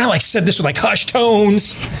 And I said this with hushed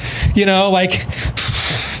tones,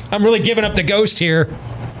 I'm really giving up the ghost here.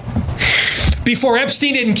 Before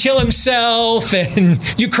Epstein didn't kill himself, and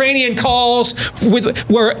Ukrainian calls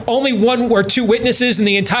where only one or two witnesses in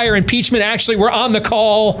the entire impeachment actually were on the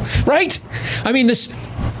call, right? I mean, this,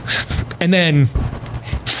 and then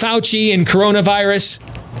Fauci and coronavirus.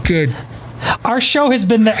 Good. Our show has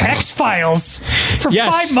been the X-Files for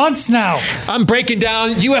 5 months now. I'm breaking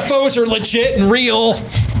down UFOs are legit and real.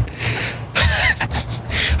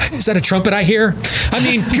 Is that a trumpet I hear? I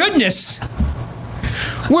mean, goodness.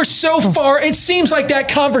 We're so far. It seems like that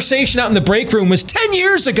conversation out in the break room was 10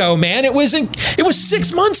 years ago, man. It was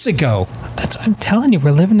 6 months ago. That's what I'm telling you.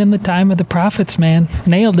 We're living in the time of the prophets, man.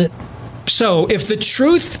 Nailed it. So if the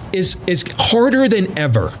truth is harder than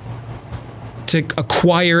ever to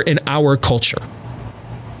acquire in our culture,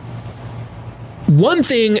 one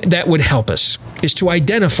thing that would help us is to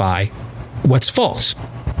identify what's false.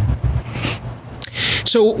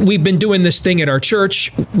 So we've been doing this thing at our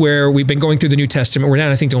church where we've been going through the New Testament. We're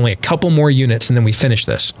down, I think, to only a couple more units, and then we finish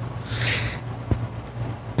this.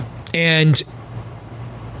 And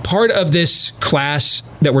part of this class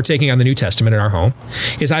that we're taking on the New Testament in our home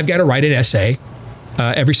is I've got to write an essay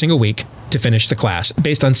every single week to finish the class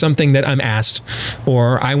based on something that I'm asked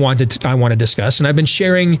or I want to discuss. And I've been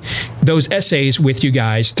sharing those essays with you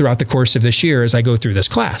guys throughout the course of this year as I go through this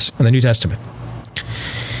class on the New Testament.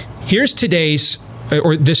 Here's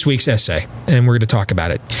this week's essay, and we're going to talk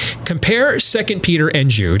about it. Compare 2 Peter and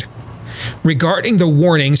Jude regarding the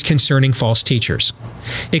warnings concerning false teachers.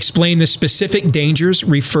 Explain the specific dangers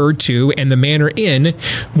referred to and the manner in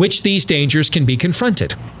which these dangers can be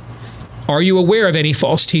confronted. Are you aware of any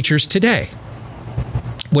false teachers today?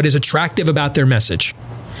 What is attractive about their message?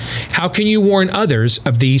 How can you warn others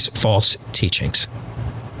of these false teachings?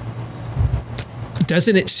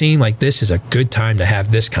 Doesn't it seem like this is a good time to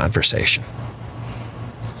have this conversation?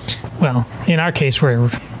 Well, in our case, we're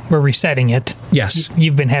resetting it. Yes.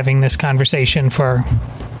 You've been having this conversation for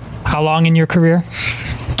how long in your career?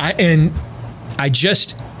 And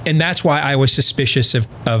that's why I was suspicious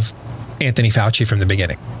of Anthony Fauci from the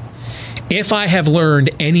beginning. If I have learned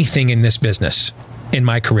anything in this business in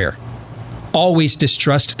my career, always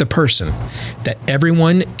distrust the person that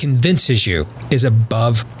everyone convinces you is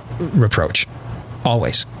above reproach.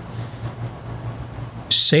 Always.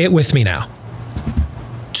 Say it with me now.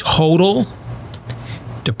 Total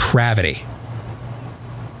depravity.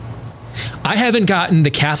 I haven't gotten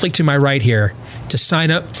the Catholic to my right here to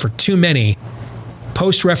sign up for too many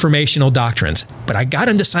post-reformational doctrines, but I got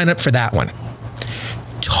him to sign up for that one.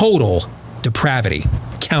 Total depravity.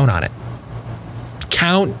 Count on it.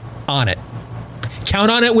 Count on it. Count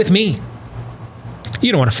on it with me.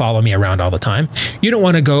 You don't want to follow me around all the time. You don't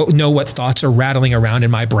want to know what thoughts are rattling around in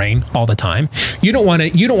my brain all the time. You don't want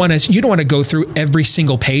to go through every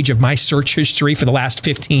single page of my search history for the last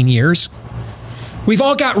 15 years. We've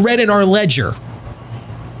all got red in our ledger.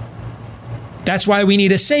 That's why we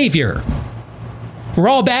need a savior. We're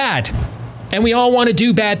all bad, and we all want to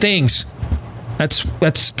do bad things. That's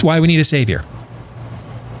why we need a savior.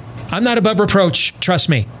 I'm not above reproach, trust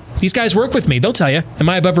me. These guys work with me. They'll tell you. Am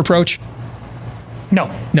I above reproach? No.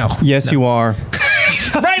 Yes, you are.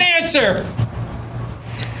 Right answer.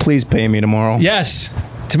 Please pay me tomorrow. Yes.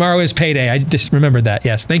 Tomorrow is payday. I just remembered that.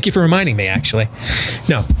 Yes. Thank you for reminding me, actually.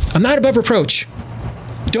 No, I'm not above reproach.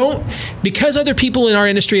 Because other people in our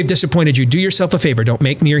industry have disappointed you, do yourself a favor. Don't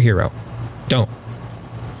make me your hero. Don't.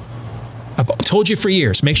 I've told you for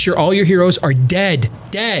years, make sure all your heroes are dead.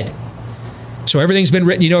 So everything's been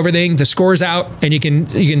written, you know everything, the score's out, and you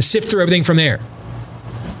can sift through everything from there.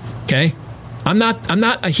 Okay? I'm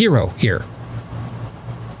not a hero here.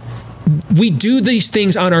 We do these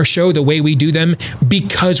things on our show the way we do them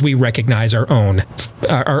because we recognize our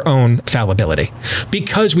own fallibility.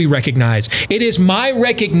 Because we recognize it is my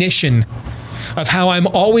recognition of how I'm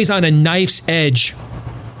always on a knife's edge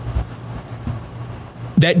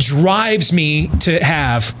that drives me to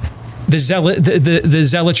have the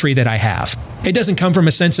zealotry that I have. It doesn't come from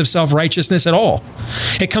a sense of self-righteousness at all.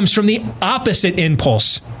 It comes from the opposite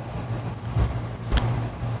impulse.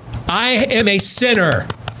 I am a sinner.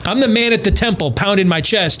 I'm the man at the temple pounding my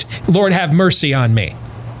chest. Lord, have mercy on me.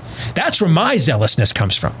 That's where my zealousness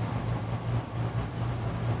comes from.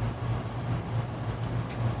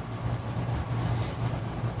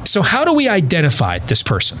 So how do we identify this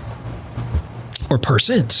person or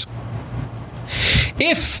persons?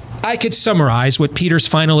 If I could summarize what Peter's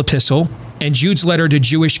final epistle and Jude's letter to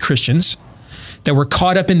Jewish Christians that were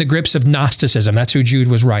caught up in the grips of Gnosticism, that's who Jude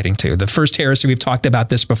was writing to. The first heresy, we've talked about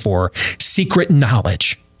this before, secret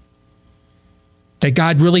knowledge. That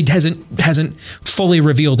God really hasn't fully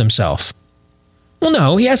revealed himself. Well,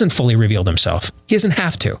 no, he hasn't fully revealed himself. He doesn't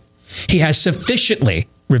have to. He has sufficiently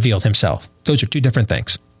revealed himself. Those are two different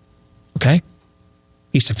things. Okay?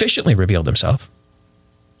 He sufficiently revealed himself.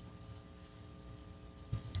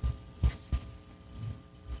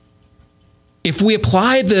 If we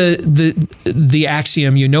apply the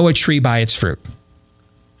axiom, you know a tree by its fruit.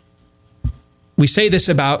 We say this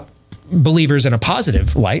about believers in a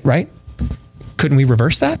positive light, right? Couldn't we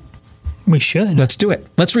reverse that? We should. Let's do it.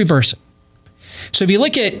 Let's reverse it. So if you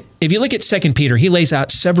look at 2 Peter, he lays out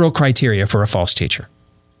several criteria for a false teacher.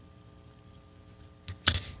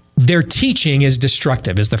 Their teaching is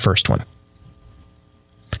destructive is the first one.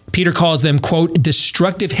 Peter calls them, quote,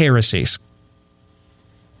 destructive heresies.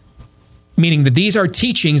 Meaning that these are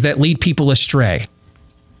teachings that lead people astray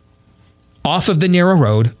off of the narrow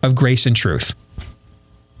road of grace and truth.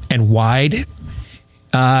 And wide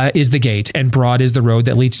is the gate and broad is the road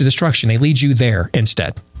that leads to destruction. They lead you there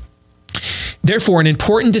instead. Therefore, an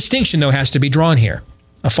important distinction, though, has to be drawn here.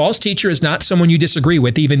 A false teacher is not someone you disagree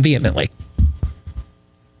with, even vehemently.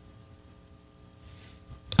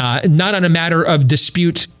 Not on a matter of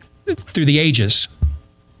dispute through the ages.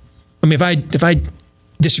 I mean, if I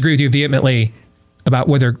disagree with you vehemently about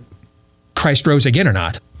whether Christ rose again or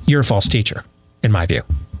not, you're a false teacher, in my view.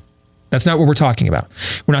 That's not what we're talking about.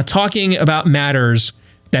 We're not talking about matters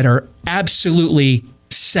that are absolutely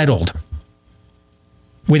settled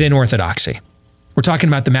within orthodoxy. We're talking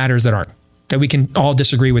about the matters that aren't, that we can all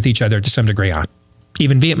disagree with each other to some degree on,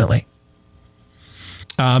 even vehemently.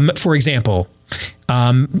 For example,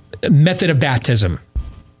 method of baptism,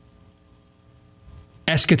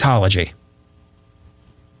 eschatology.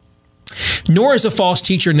 Nor is a false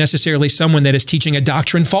teacher necessarily someone that is teaching a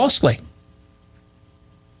doctrine falsely.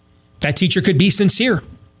 That teacher could be sincere,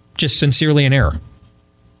 just sincerely in error.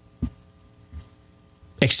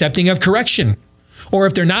 Accepting of correction. Or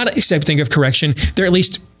if they're not accepting of correction, they're at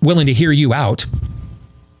least willing to hear you out.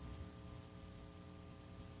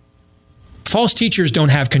 False teachers don't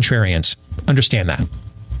have contrarians. Understand that.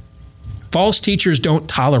 False teachers don't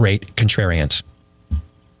tolerate contrarians.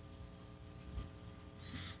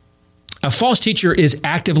 A false teacher is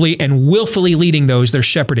actively and willfully leading those they're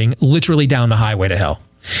shepherding literally down the highway to hell.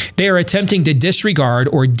 They are attempting to disregard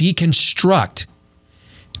or deconstruct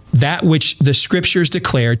that which the scriptures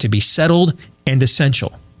declare to be settled and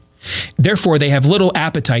essential. Therefore, they have little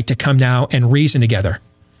appetite to come now and reason together,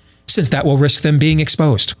 since that will risk them being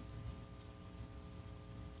exposed.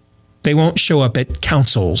 They won't show up at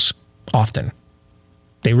councils often.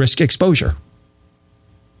 They risk exposure.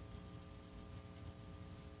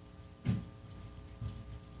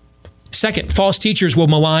 Second, false teachers will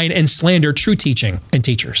malign and slander true teaching and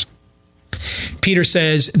teachers. Peter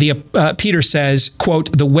says,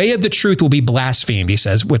 quote, the way of the truth will be blasphemed, he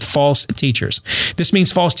says, with false teachers. This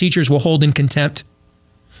means false teachers will hold in contempt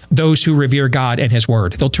those who revere God and his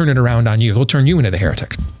word. They'll turn it around on you. They'll turn you into the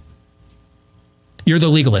heretic. You're the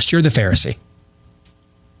legalist. You're the Pharisee.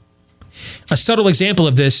 A subtle example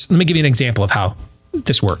of this, let me give you an example of how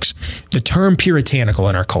this works. The term puritanical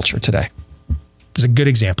in our culture today is a good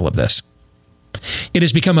example of this. It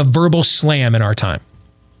has become a verbal slam in our time.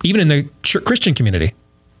 Even in the Christian community,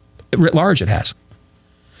 writ large it has.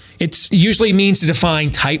 It usually means to define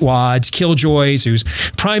tightwads, killjoys, whose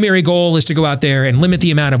primary goal is to go out there and limit the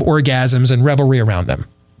amount of orgasms and revelry around them.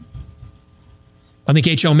 I think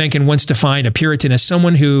H.L. Mencken once defined a Puritan as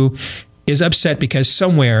someone who is upset because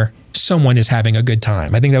somewhere someone is having a good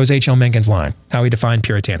time. I think that was H.L. Mencken's line, how he defined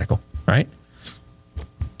puritanical, right?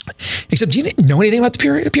 Except, do you know anything about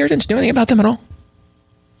the Puritans? Do you know anything about them at all?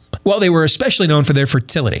 Well, they were especially known for their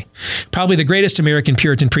fertility. Probably the greatest American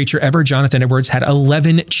Puritan preacher ever, Jonathan Edwards, had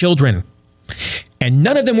 11 children. And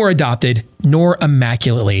none of them were adopted nor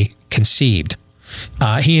immaculately conceived.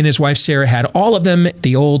 He and his wife, Sarah, had all of them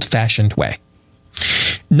the old-fashioned way.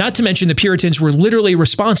 Not to mention the Puritans were literally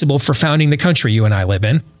responsible for founding the country you and I live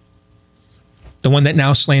in, the one that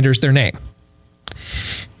now slanders their name.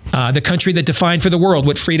 The country that defined for the world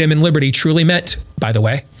what freedom and liberty truly meant, by the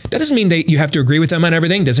way. That doesn't mean you have to agree with them on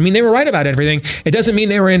everything. Doesn't mean they were right about everything. It doesn't mean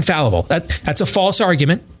they were infallible. That's a false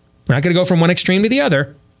argument. We're not going to go from one extreme to the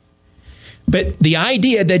other. But the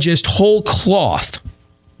idea that just whole cloth,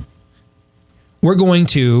 we're going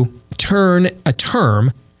to turn a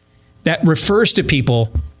term that refers to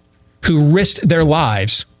people who risked their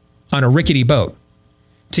lives on a rickety boat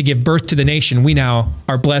to give birth to the nation we now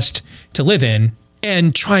are blessed to live in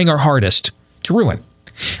and trying our hardest to ruin.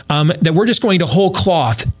 That we're just going to whole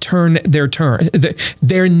cloth turn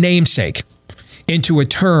their namesake into a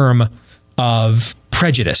term of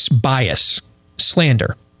prejudice, bias,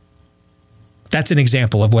 slander. That's an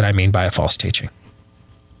example of what I mean by a false teaching.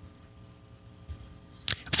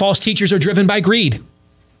 False teachers are driven by greed.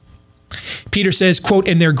 Peter says, quote,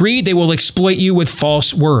 in their greed, they will exploit you with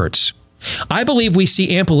false words. I believe we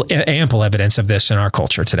see ample evidence of this in our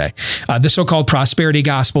culture today. The so-called prosperity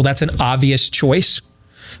gospel, that's an obvious choice.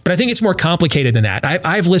 But I think it's more complicated than that.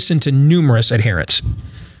 I've listened to numerous adherents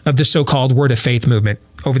of the so-called word of faith movement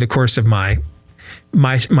over the course of my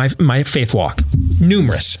faith walk.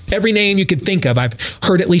 Numerous. Every name you could think of, I've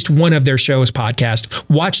heard at least one of their shows, podcast,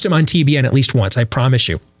 watched them on TBN at least once. I promise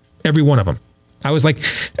you. Every one of them. I was like,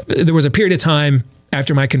 there was a period of time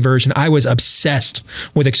after my conversion, I was obsessed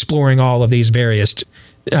with exploring all of these various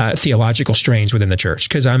theological strains within the church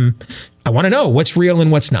because I want to know what's real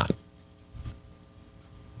and what's not.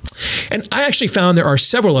 And I actually found there are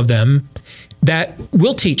several of them that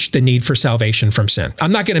will teach the need for salvation from sin.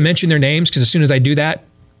 I'm not going to mention their names because as soon as I do that,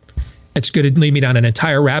 it's going to lead me down an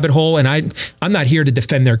entire rabbit hole. And I'm not here to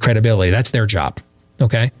defend their credibility. That's their job.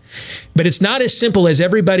 Okay. But it's not as simple as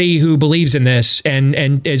everybody who believes in this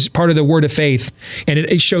and is part of the word of faith. And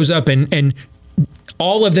it shows up and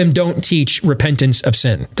all of them don't teach repentance of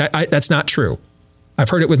sin. That's not true. I've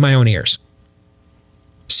heard it with my own ears,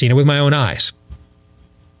 seen it with my own eyes.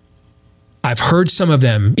 I've heard some of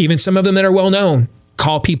them, even some of them that are well known,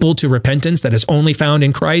 call people to repentance that is only found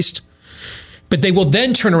in Christ. But they will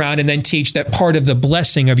then turn around and then teach that part of the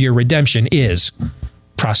blessing of your redemption is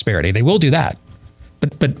prosperity. They will do that.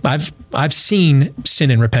 But I've seen sin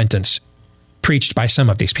and repentance preached by some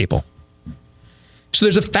of these people. So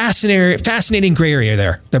there's a fascinating gray area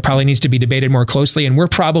there that probably needs to be debated more closely, and we're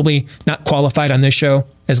probably not qualified on this show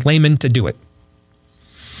as laymen to do it.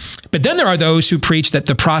 But then there are those who preach that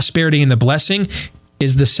the prosperity and the blessing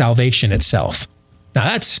is the salvation itself.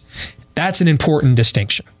 Now that's an important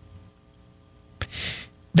distinction.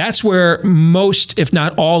 That's where most, if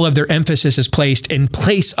not all, of their emphasis is placed in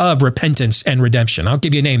place of repentance and redemption. I'll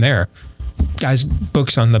give you a name there. Guy's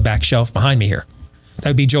book's on the back shelf behind me here.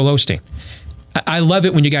 That would be Joel Osteen. I love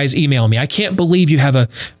it when you guys email me. I can't believe you have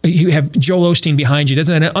Joel Osteen behind you.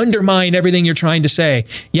 Doesn't that undermine everything you're trying to say?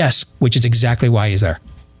 Yes, which is exactly why he's there.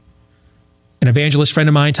 An evangelist friend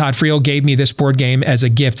of mine, Todd Friel, gave me this board game as a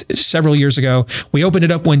gift several years ago. We opened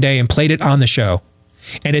it up one day and played it on the show.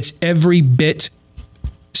 And it's every bit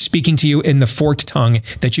speaking to you in the forked tongue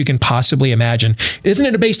that you can possibly imagine. Isn't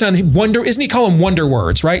it based on wonder? Isn't he call them wonder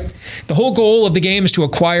words, right? The whole goal of the game is to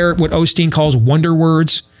acquire what Osteen calls wonder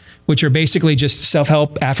words, which are basically just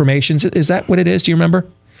self-help affirmations. Is that what it is? Do you remember?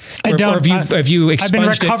 I don't. Have you expunged I've been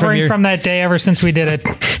recovering from that day ever since we did it.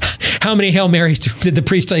 How many Hail Marys did the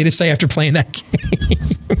priest tell you to say after playing that game?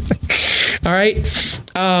 All right.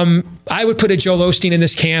 I would put a Joel Osteen in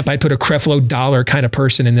this camp. I'd put a Creflo Dollar kind of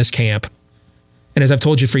person in this camp. And as I've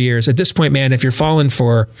told you for years, at this point, man, if you're falling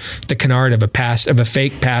for the canard of a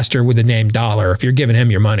fake pastor with the name Dollar, if you're giving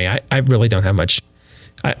him your money, I really don't have much.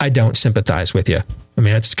 I don't sympathize with you. I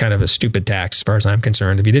mean, that's kind of a stupid tax as far as I'm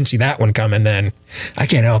concerned. If you didn't see that one coming, then I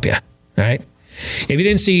can't help you. All right. If you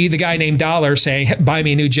didn't see the guy named Dollar saying, buy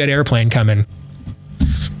me a new jet airplane coming,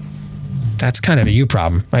 that's kind of a you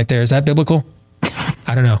problem right there. Is that biblical?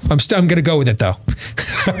 I don't know. I'm going to go with it though.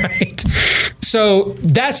 All right. So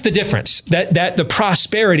that's the difference. That the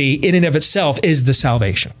prosperity in and of itself is the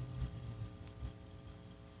salvation.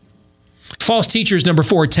 False teachers, number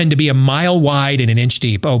 4, tend to be a mile wide and an inch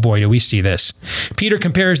deep. Oh boy, do we see this. Peter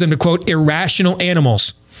compares them to, quote, irrational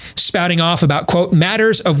animals, spouting off about, quote,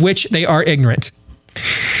 matters of which they are ignorant.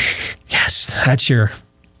 Yes, that's your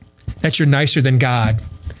nicer than God,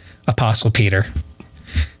 Apostle Peter.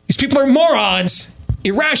 These people are morons,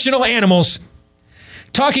 irrational animals,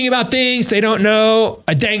 talking about things they don't know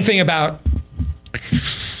a dang thing about.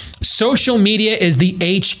 Social media is the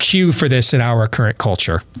HQ for this in our current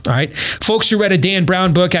culture. All right. Folks who read a Dan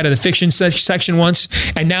Brown book out of the fiction section once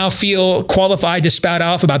and now feel qualified to spout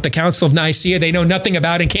off about the Council of Nicaea they know nothing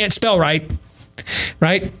about and can't spell right.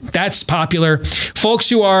 Right? That's popular. Folks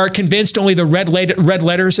who are convinced only the red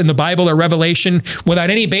letters in the Bible are revelation without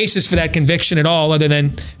any basis for that conviction at all, other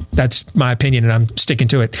than that's my opinion and I'm sticking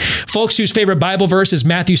to it. Folks whose favorite Bible verse is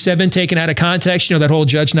Matthew 7 taken out of context, you know, that whole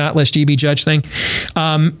judge not lest ye be judged thing.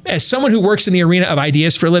 As someone who works in the arena of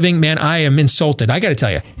ideas for a living, man, I am insulted. I got to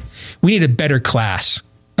tell you, we need a better class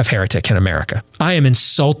of heretic in America. I am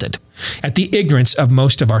insulted at the ignorance of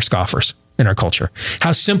most of our scoffers in our culture,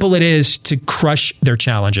 how simple it is to crush their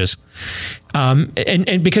challenges.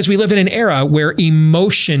 And because we live in an era where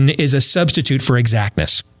emotion is a substitute for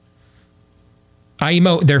exactness. I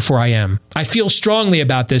emote, therefore I am. I feel strongly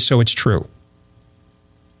about this, so it's true.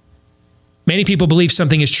 Many people believe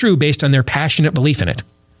something is true based on their passionate belief in it.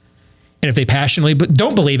 And if they passionately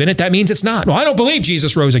don't believe in it, that means it's not. Well, I don't believe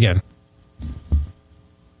Jesus rose again.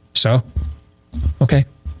 So? Okay.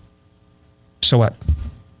 So what?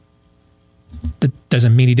 That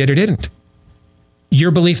doesn't mean he did or didn't.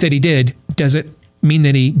 Your belief that he did doesn't mean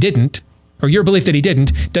that he didn't, or your belief that he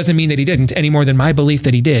didn't doesn't mean that he didn't any more than my belief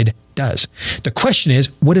that he did does. The question is,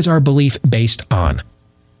 what is our belief based on?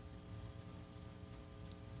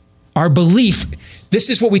 Our belief, this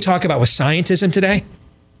is what we talk about with scientism today,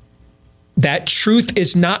 that truth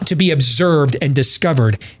is not to be observed and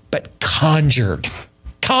discovered, but conjured.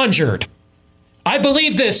 Conjured. I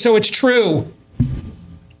believe this, so it's true.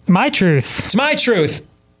 My truth. It's my truth.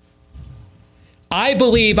 I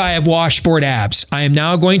believe I have washboard abs. I am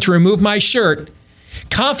now going to remove my shirt,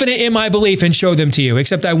 confident in my belief, and show them to you,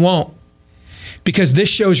 except I won't. Because this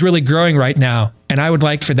show is really growing right now, and I would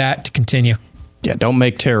like for that to continue. Yeah, don't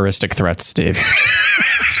make terroristic threats, Steve.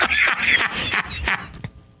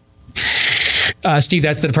 Steve,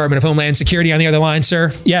 that's the Department of Homeland Security on the other line,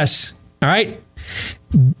 sir. Yes. All right.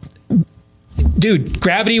 Dude,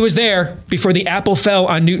 gravity was there before the apple fell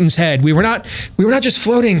on Newton's head. We were not just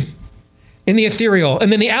floating in the ethereal.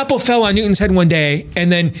 And then the apple fell on Newton's head one day,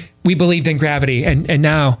 and then we believed in gravity. And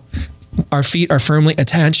now our feet are firmly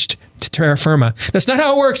attached to terra firma. That's not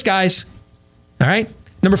how it works, guys. All right?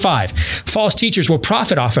 Number 5, false teachers will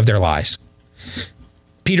profit off of their lies.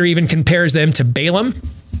 Peter even compares them to Balaam.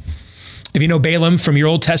 If you know Balaam from your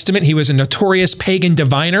Old Testament, he was a notorious pagan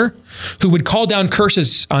diviner who would call down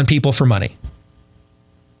curses on people for money.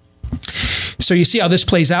 So you see how this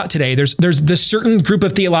plays out today. There's this certain group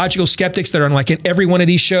of theological skeptics that are on like in every one of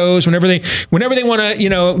these shows. Whenever they want to,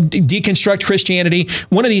 deconstruct Christianity,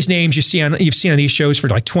 one of these names you've seen on these shows for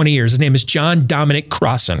like 20 years. His name is John Dominic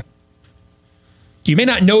Crossan. You may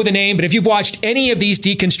not know the name, but if you've watched any of these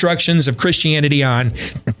deconstructions of Christianity on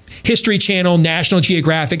History Channel, National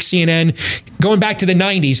Geographic, CNN, going back to the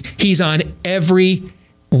 90s, he's on every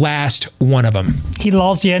last one of them. He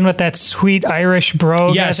lulls you in with that sweet Irish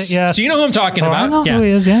brogue. Yes. So you know who I'm talking about. I know who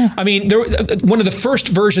he is, yeah. I mean, one of the first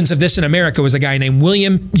versions of this in America was a guy named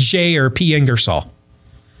William J. or P. Ingersoll.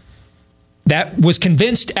 That was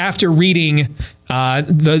convinced after reading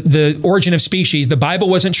the Origin of Species, the Bible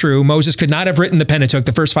wasn't true. Moses could not have written the Pentateuch,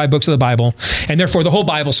 the first 5 books of the Bible, and therefore the whole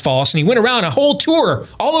Bible's false. And he went around a whole tour,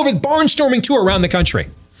 all over the barnstorming tour around the country,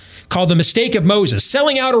 called The Mistake of Moses,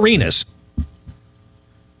 selling out arenas.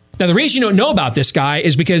 Now, the reason you don't know about this guy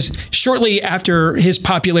is because shortly after his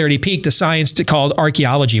popularity peaked, a science called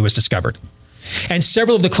archaeology was discovered. And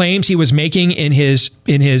several of the claims he was making in his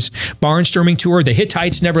barnstorming tour, the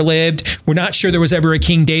Hittites never lived. We're not sure there was ever a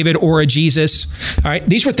King David or a Jesus. All right,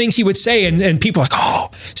 these were things he would say, and people are like, oh,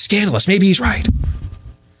 scandalous. Maybe he's right.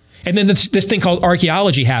 And then this thing called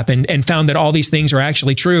archaeology happened and found that all these things are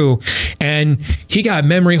actually true. And he got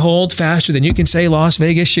memory hold faster than you can say Las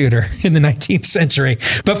Vegas shooter in the 19th century.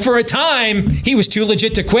 But for a time, he was too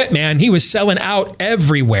legit to quit, man. He was selling out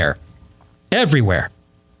everywhere. Everywhere.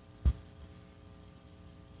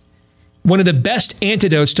 One of the best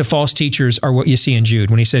antidotes to false teachers are what you see in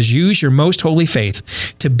Jude when he says, use your most holy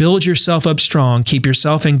faith to build yourself up strong, keep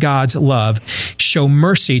yourself in God's love, show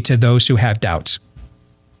mercy to those who have doubts.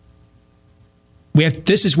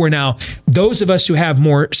 This is where now those of us who have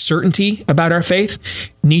more certainty about our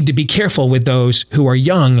faith need to be careful with those who are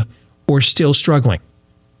young or still struggling.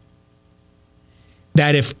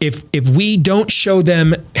 That if we don't show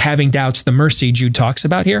them having doubts, the mercy Jude talks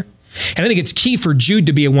about here, and I think it's key for Jude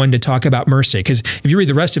to be a one to talk about mercy, because if you read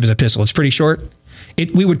the rest of his epistle, it's pretty short.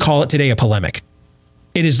 We would call it today a polemic.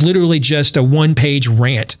 It is literally just a one-page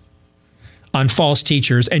rant on false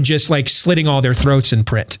teachers and just like slitting all their throats in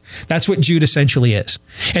print. That's what Jude essentially is.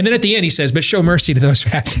 And then at the end he says, but show mercy to those who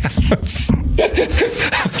have doubts.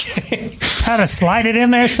 Okay. How to slide it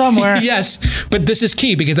in there somewhere. Yes, but this is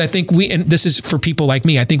key because I think and this is for people like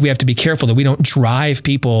me, I think we have to be careful that we don't drive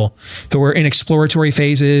people who are in exploratory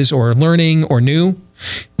phases or learning or new,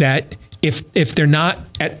 that if they're not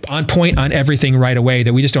on point on everything right away,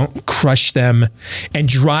 that we just don't crush them and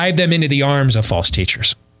drive them into the arms of false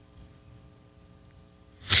teachers.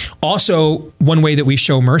 Also, one way that we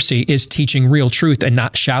show mercy is teaching real truth and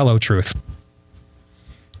not shallow truth.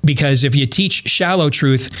 Because if you teach shallow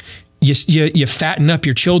truth, you fatten up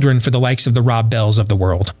your children for the likes of the Rob Bells of the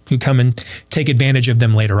world who come and take advantage of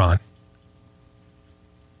them later on.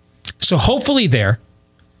 So hopefully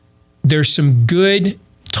there's some good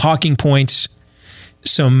talking points,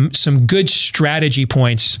 some good strategy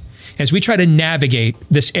points as we try to navigate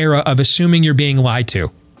this era of assuming you're being lied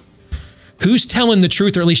to. Who's telling the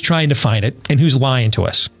truth or at least trying to find it, and who's lying to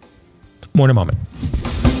us? More in a moment.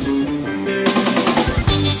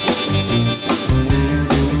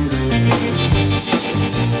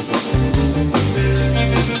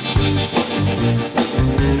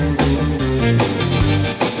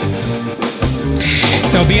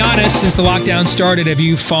 Now, be honest, since the lockdown started, have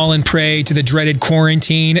you fallen prey to the dreaded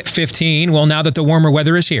quarantine 15? Well, now that the warmer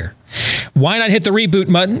weather is here, why not hit the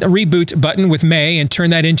reboot button with May and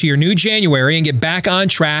turn that into your new January and get back on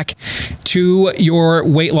track to your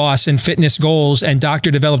weight loss and fitness goals? And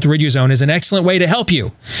doctor-developed Riduzone is an excellent way to help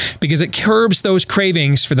you because it curbs those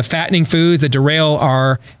cravings for the fattening foods that derail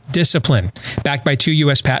our discipline. Backed by 2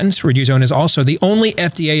 U.S. patents, Riduzone is also the only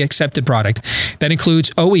FDA-accepted product that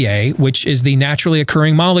includes OEA, which is the naturally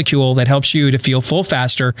occurring molecule that helps you to feel full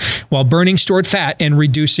faster while burning stored fat and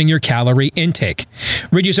reducing your calorie intake.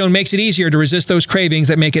 Riduzone makes it easier to resist those cravings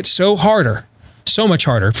that make it so much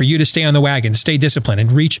harder for you to stay on the wagon, stay disciplined,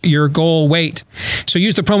 and reach your goal weight. So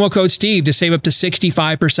use the promo code STEVE to save up to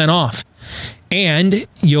 65% off. And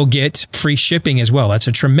you'll get free shipping as well. That's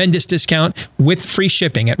a tremendous discount with free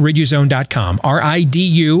shipping at riduzone.com.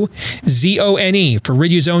 RIDUZONE for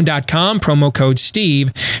riduzone.com. Promo code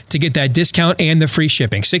STEVE to get that discount and the free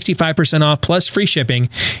shipping. 65% off plus free shipping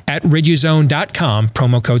at riduzone.com.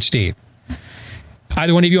 Promo code STEVE.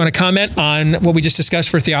 Either one of you want to comment on what we just discussed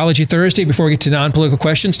for Theology Thursday before we get to non-political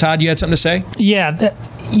questions? Todd, you had something to say? Yeah,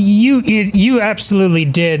 you absolutely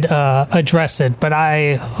did address it, but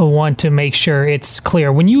I want to make sure it's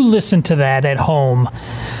clear. When you listen to that at home,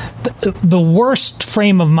 the worst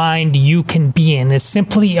frame of mind you can be in is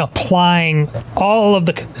simply applying all of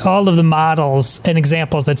the models and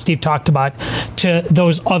examples that Steve talked about to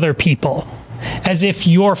those other people, as if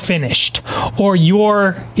you're finished or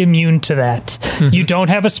you're immune to that. Mm-hmm. You don't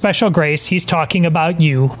have a special grace. He's talking about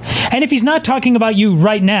you. And if he's not talking about you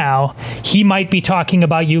right now, he might be talking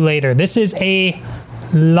about you later. This is a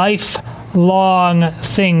lifelong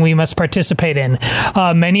thing we must participate in.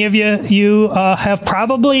 Many of you have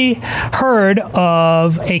probably heard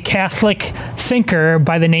of a Catholic thinker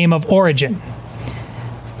by the name of Origen.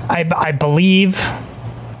 I believe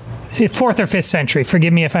 4th or 5th century.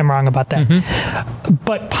 Forgive me if I'm wrong about that. Mm-hmm.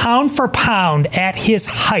 But pound for pound, at his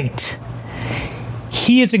height,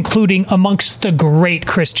 he is including amongst the great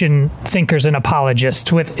Christian thinkers and apologists,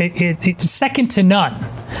 with it's second to none.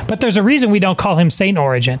 But there's a reason we don't call him Saint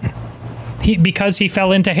Origen. Because he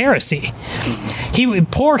fell into heresy.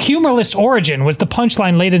 Poor humorless Origen was the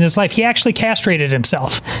punchline late in his life. He actually castrated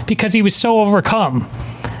himself because he was so overcome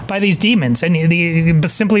by these demons, and he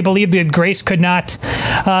simply believed that grace could not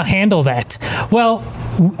handle that. Well,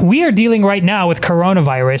 we are dealing right now with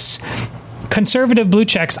coronavirus. Conservative blue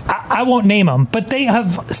checks, I won't name them, but they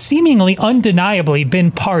have seemingly undeniably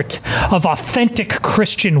been part of authentic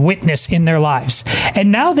Christian witness in their lives.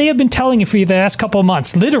 And now they have been telling you for the last couple of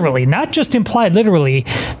months, literally, not just implied, literally,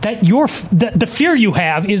 that the fear you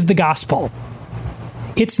have is the gospel.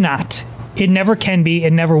 It's not. It never can be.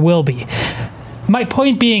 It never will be. My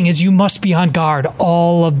point being is you must be on guard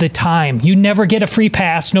all of the time. You never get a free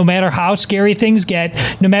pass, no matter how scary things get,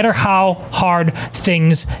 no matter how hard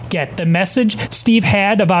things get. The message Steve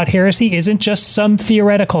had about heresy isn't just some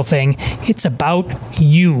theoretical thing. It's about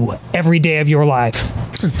you every day of your life.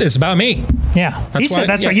 It's about me. Yeah.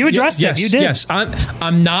 That's why you addressed it. You did. Yes.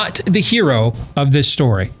 I'm not the hero of this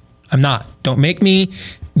story. I'm not. Don't make me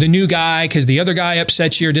the new guy because the other guy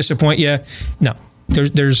upsets you or disappoint you. No.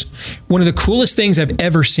 There's one of the coolest things I've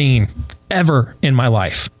ever seen, ever in my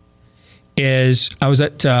life, is I was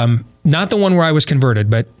at, not the one where I was converted,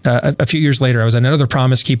 but a few years later, I was at another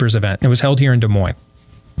Promise Keepers event. It was held here in Des Moines.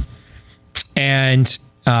 And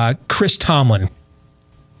Chris Tomlin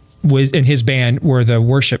and his band were the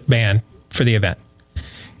worship band for the event.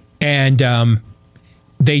 And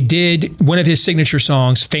they did one of his signature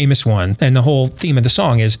songs, famous one, and the whole theme of the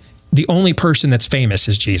song is, the only person that's famous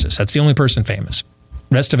is Jesus. That's the only person famous.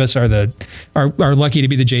 Rest of us are lucky to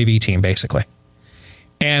be the JV team, basically.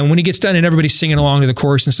 And when he gets done and everybody's singing along to the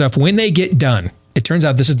chorus and stuff, when they get done, it turns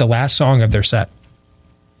out this is the last song of their set.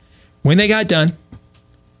 When they got done,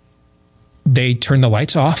 they turned the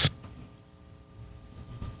lights off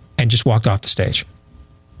and just walked off the stage.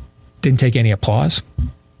 Didn't take any applause.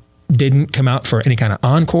 Didn't come out for any kind of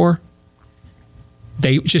encore.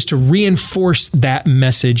 They just, to reinforce that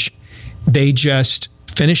message, they just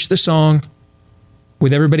finished the song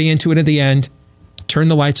with everybody into it at the end, turned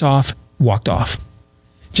the lights off, walked off.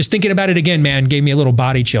 Just thinking about it again, man, gave me a little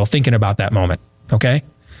body chill thinking about that moment, okay?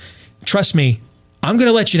 Trust me, I'm going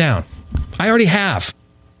to let you down. I already have.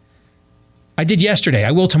 I did yesterday. I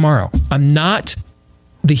will tomorrow. I'm not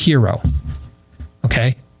the hero,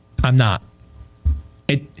 okay? I'm not.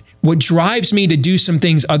 What drives me to do some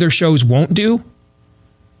things other shows won't do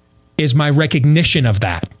is my recognition of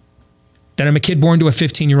that I'm a kid born to a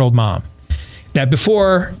 15-year-old mom. That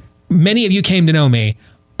before many of you came to know me,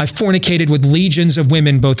 I fornicated with legions of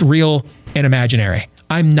women, both real and imaginary.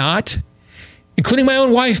 I'm not, including my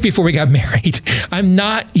own wife before we got married, I'm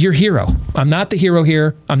not your hero. I'm not the hero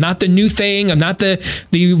here. I'm not the new thing. I'm not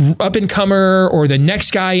the up-and-comer or the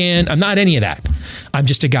next guy in. I'm not any of that. I'm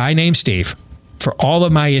just a guy named Steve for all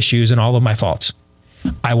of my issues and all of my faults.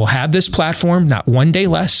 I will have this platform not one day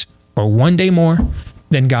less or one day more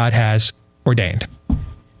than God has ordained.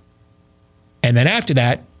 And then after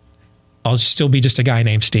that, I'll still be just a guy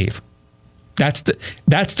named Steve. That's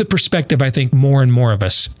the perspective I think more and more of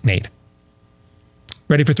us need.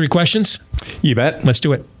 Ready for 3 questions? You bet. Let's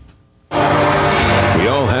do it. We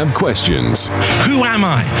all have questions. Who am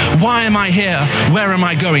I? Why am I here? Where am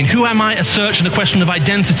I going? Who am I? A search and a question of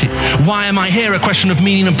identity. Why am I here? A question of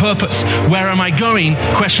meaning and purpose. Where am I going?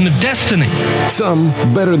 Question of destiny. Some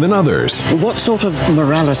better than others. What sort of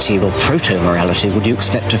morality or proto-morality would you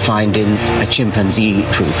expect to find in a chimpanzee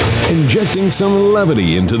troop? Injecting some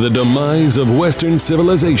levity into the demise of Western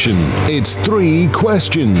civilization. It's 3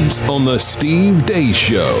 questions on the Steve Deace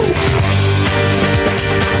Show.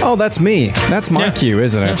 Oh, that's me. That's my cue,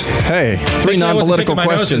 isn't it? Yeah. Hey, 3 non-political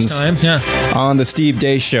questions on the Steve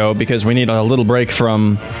Deace Show because we need a little break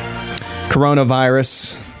from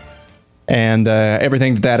coronavirus and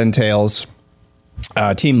everything that entails.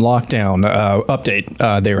 Team lockdown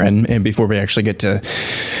update therein. And before we actually get to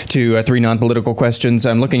 3 non-political questions,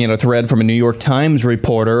 I'm looking at a thread from a New York Times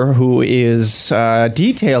reporter who is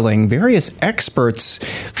detailing various experts'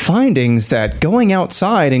 findings that going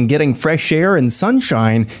outside and getting fresh air and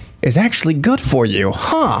sunshine is actually good for you.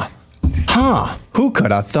 Who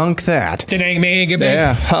could have thunk that? Dang me.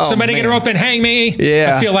 Somebody man. get her up and hang me.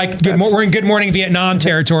 Yeah. I feel like we're in Good Morning Vietnam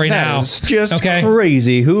territory now. That is just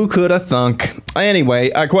crazy. Who could have thunk?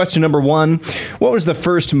 Anyway, question number 1. What was the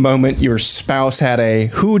first moment your spouse had a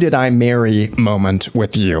who did I marry moment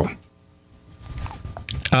with you?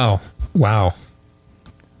 Oh, wow.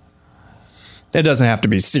 It doesn't have to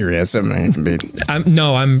be serious. I mean, it can be.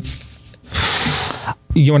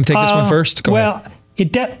 You want to take this one first? Go ahead.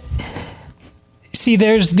 See,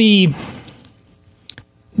 there's they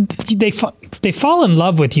fall in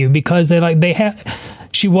love with you because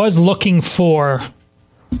she was looking for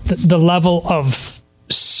the level of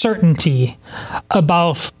certainty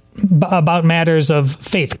about matters of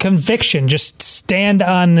faith, conviction. Just stand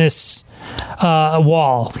on this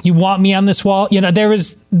wall. You want me on this wall? There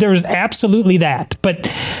was absolutely that, but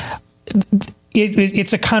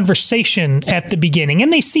it's a conversation at the beginning,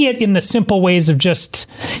 and they see it in the simple ways of just,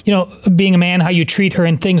 being a man, how you treat her,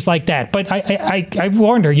 and things like that. But I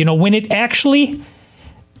warned her, when it actually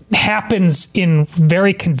happens in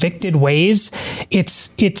very convicted ways,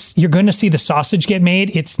 it's you're going to see the sausage get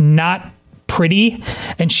made. It's not pretty,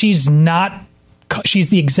 and she's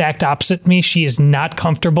the exact opposite of me. She is not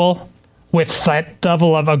comfortable with that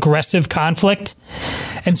level of aggressive conflict,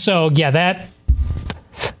 and so that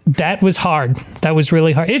was hard. That was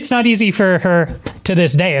really hard. It's not easy for her to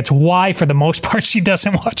this day. It's why, for the most part, she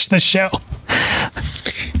doesn't watch the show.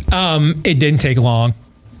 It didn't take long.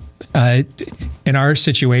 In our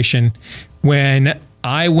situation, when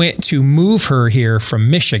I went to move her here from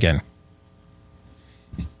Michigan,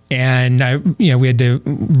 and we had to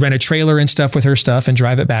rent a trailer and stuff with her stuff and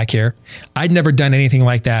drive it back here. I'd never done anything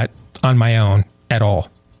like that on my own at all.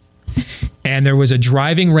 And there was a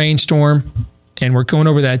driving rainstorm, and we're going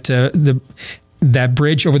over that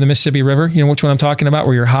bridge over the Mississippi River. You know which one I'm talking about,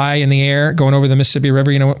 where you're high in the air going over the Mississippi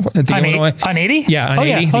River, at the Illinois. On 80? Yeah, on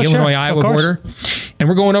 80, the Illinois-Iowa border. And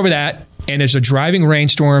we're going over that, and there's a driving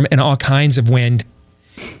rainstorm and all kinds of wind.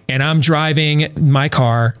 And I'm driving my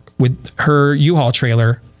car with her U-Haul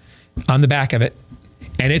trailer on the back of it,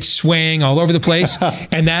 and it's swaying all over the place.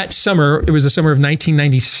 And that summer, it was the summer of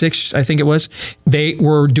 1996, I think it was, they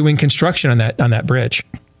were doing construction on that bridge.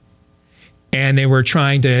 And they were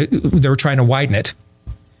trying to widen it,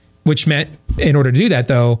 which meant, in order to do that,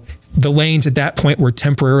 though, the lanes at that point were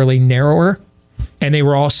temporarily narrower, and they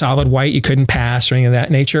were all solid white. You couldn't pass or anything of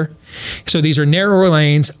that nature. So these are narrower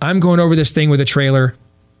lanes. I'm going over this thing with a trailer,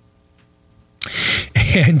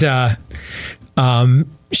 and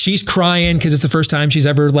she's crying because it's the first time she's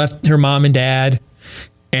ever left her mom and dad,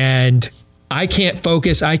 and I can't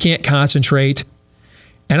focus. I can't concentrate.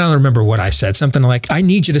 And I don't remember what I said. Something like, I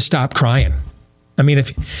need you to stop crying. I mean,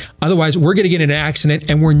 otherwise we're going to get in an accident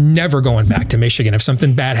and we're never going back to Michigan if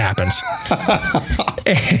something bad happens.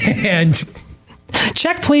 And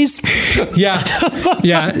check, please. Yeah.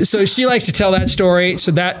 Yeah. So she likes to tell that story.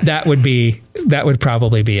 So that would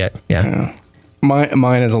probably be it. Yeah.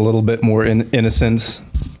 Mine is a little bit more innocence.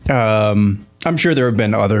 I'm sure there have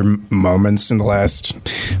been other moments in the last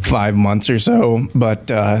 5 months or so,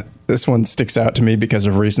 but this one sticks out to me because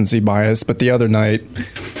of recency bias. But the other night,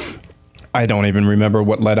 I don't even remember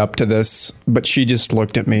what led up to this, but she just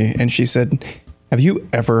looked at me and she said, "Have you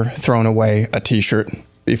ever thrown away a T-shirt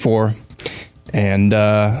before?" And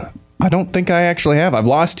I don't think I actually have. I've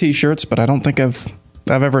lost T-shirts, but I don't think I've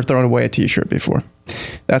ever thrown away a T-shirt before.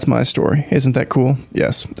 That's my story. Isn't that cool?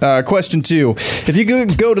 Yes. Question 2. If you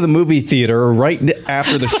could go to the movie theater right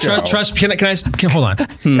after the show. Trust, can I hold on?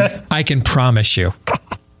 I can promise you.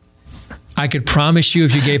 I could promise you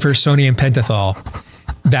if you gave her Sodium Pentothal,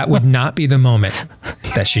 that would not be the moment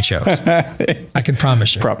that she chose. I can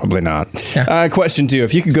promise you. Probably not. Yeah. Question 2.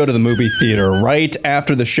 If you could go to the movie theater right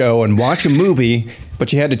after the show and watch a movie,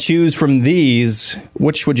 but you had to choose from these,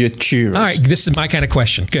 which would you choose? All right. This is my kind of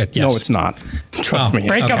question. Good. Yes. No, it's not. Trust me.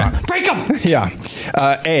 Break them. Break them. Yeah.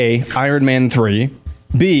 A, Iron Man 3.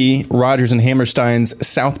 B, Rodgers and Hammerstein's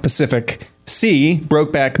South Pacific. C,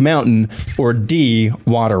 Brokeback Mountain, or D,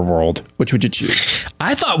 Waterworld. Which would you choose?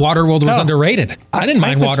 I thought Waterworld was underrated. I didn't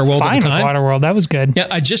mind Waterworld at the time. Waterworld, that was good. Yeah,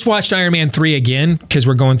 I just watched Iron Man 3 again because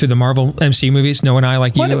we're going through the Marvel MC movies. Noah and I,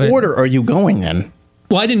 like you. What order are you going in?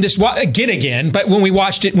 Well, I didn't just again, but when we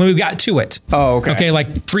watched it, when we got to it. Oh, okay. Okay,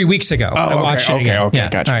 like 3 weeks ago. I watched it again. Okay, yeah,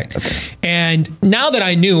 gotcha. All right. Okay. And now that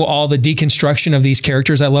I knew all the deconstruction of these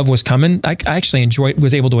characters I love was coming, I actually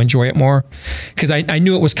was able to enjoy it more because I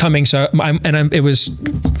knew it was coming. So it was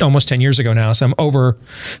almost 10 years ago now, so I'm over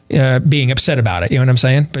being upset about it. You know what I'm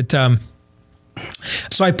saying? But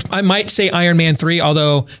so I might say Iron Man 3,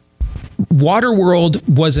 although Waterworld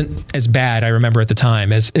wasn't as bad, I remember at the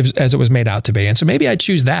time, as it was made out to be. And so maybe I'd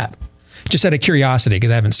choose that just out of curiosity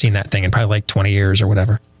because I haven't seen that thing in probably like 20 years or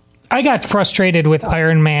whatever. I got frustrated with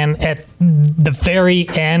Iron Man at the very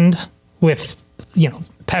end with,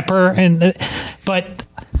 Pepper but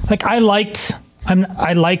like I liked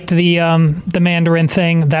the Mandarin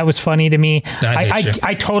thing. That was funny to me.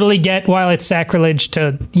 I totally get while it's sacrilege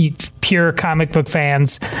to pure comic book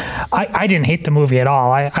fans. I didn't hate the movie at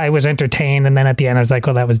all. I was entertained, and then at the end I was like,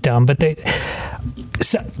 "Oh, that was dumb." But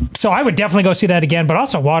so I would definitely go see that again. But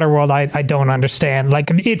also Waterworld, I don't understand. Like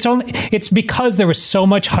it's because there was so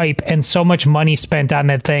much hype and so much money spent on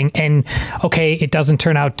that thing, and okay, it doesn't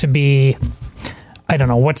turn out to be. I don't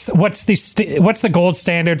know what's the gold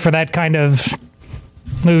standard for that kind of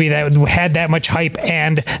movie that had that much hype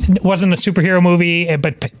and wasn't a superhero movie,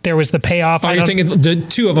 but there was the payoff. You're thinking the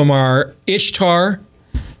two of them are Ishtar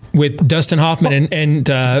with Dustin Hoffman and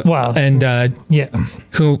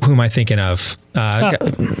who am I thinking of?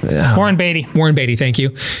 Warren Beatty. Warren Beatty, thank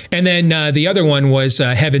you. And then the other one was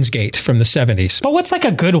Heaven's Gate from the 70s. But what's like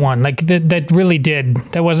a good one like that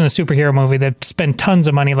wasn't a superhero movie that spent tons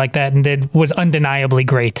of money like that and was undeniably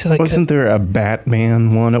great? Like, wasn't there a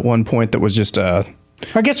Batman one at one point that was just a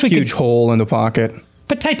huge hole in the pocket?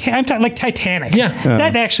 But I'm talking like Titanic. Yeah.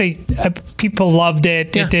 That actually, people loved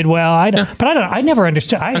it. Yeah. It did well. But I never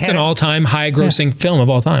understood. That's an all-time high-grossing film of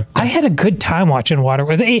all time. I had a good time watching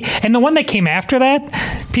Waterworld. And the one that came after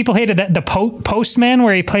that, people hated that. The Postman,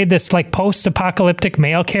 where he played this like post-apocalyptic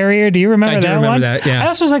mail carrier. Do you remember that one? I do remember that, yeah. I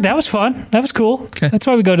also was like, that was fun. That was cool. Okay. That's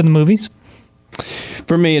why we go to the movies.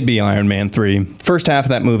 For me, it'd be Iron Man 3. First half of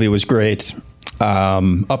that movie was great.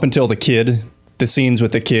 Up until the scenes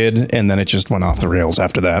with the kid, and then it just went off the rails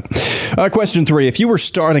after that. Question 3. If you were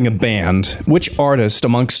starting a band, which artist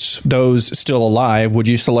amongst those still alive would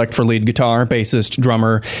you select for lead guitar, bassist,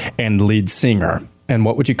 drummer, and lead singer? And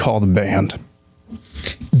what would you call the band?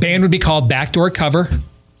 Band would be called Backdoor Cover,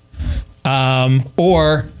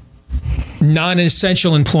 or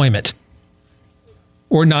Non-Essential Employment.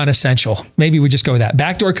 Or non-essential. Maybe we just go with that.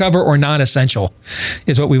 Backdoor Cover or non-essential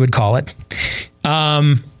is what we would call it.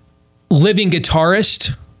 Living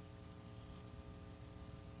guitarist.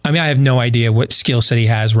 I mean, I have no idea what skill set he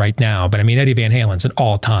has right now, but I mean, Eddie Van Halen's an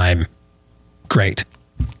all-time great,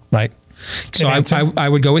 right? So I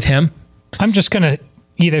would go with him. I'm just going to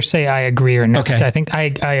either say I agree or not. Okay. I think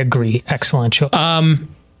I agree. Excellent choice.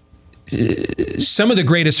 Some of the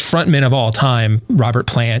greatest frontmen of all time, Robert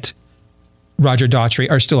Plant, Roger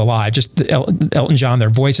Daughtry, are still alive. Just Elton John, their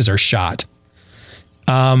voices are shot.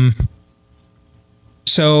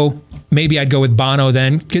 So maybe I'd go with Bono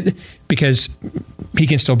then, because he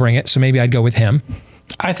can still bring it. So maybe I'd go with him.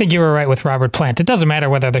 I think you were right with Robert Plant. It doesn't matter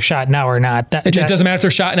whether they're shot now or not. It doesn't matter if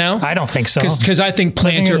they're shot now? I don't think so. Because I think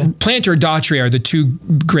Plant or Daughtry are the two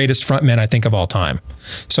greatest frontmen, I think, of all time.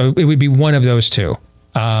 So it would be one of those two.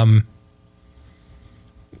 And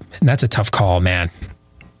that's a tough call, man.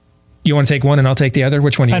 You want to take one and I'll take the other?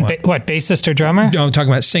 Which one do you want? What, bassist or drummer? No, I'm talking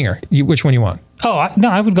about singer. Which one do you want? Oh,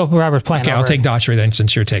 I would go with Robert Plant. Okay, I'll take Daughtry then,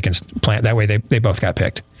 since you're taking Plant. That way they both got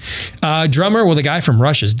picked. Drummer, well, the guy from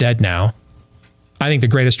Rush is dead now. I think the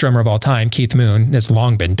greatest drummer of all time, Keith Moon, has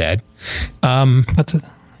long been dead. I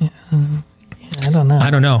don't know. I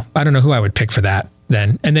don't know who I would pick for that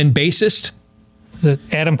then. And then bassist? Is it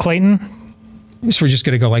Adam Clayton? So we're just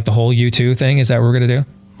going to go like the whole U2 thing? Is that what we're going to do?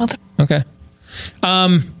 Okay.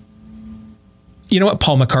 You know what?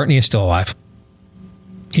 Paul McCartney is still alive.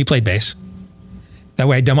 He played bass. That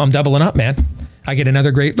way I'm doubling up, man. I get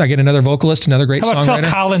another vocalist, another great songwriter. How about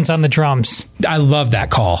Phil Collins on the drums? I love that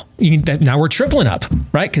call. Now we're tripling up,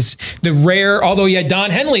 right? Because although you had Don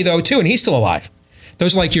Henley though too, and he's still alive.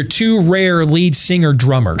 Those are like your two rare lead singer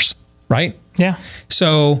drummers, right? Yeah.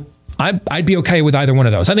 So I'd be okay with either one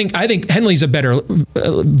of those. I think Henley's a better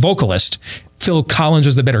vocalist. Phil Collins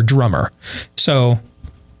was the better drummer. So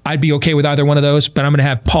I'd be okay with either one of those, but I'm going to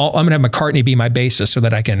have McCartney be my bassist so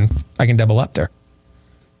that I can double up there.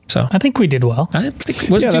 So I think we did well. I think it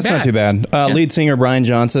wasn't too bad. Not too bad. Lead singer Brian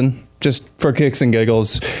Johnson, just for kicks and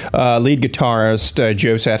giggles. Lead guitarist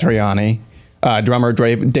Joe Satriani, drummer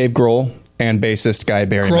Dave Grohl, and bassist Guy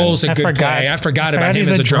Berryman. Grohl's a good guy. I forgot about him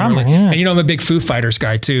as a drummer. Yeah. And I'm a big Foo Fighters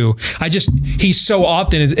guy too. He's so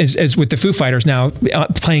often as with the Foo Fighters now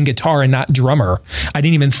playing guitar and not drummer. I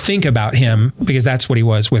didn't even think about him because that's what he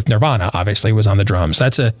was with Nirvana. Obviously, was on the drums.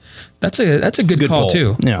 That's a good call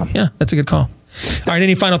too. Yeah, that's a good call. All right,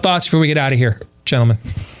 any final thoughts before we get out of here, gentlemen?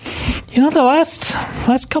 The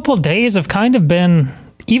last couple of days have kind of been,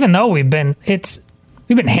 even though we've been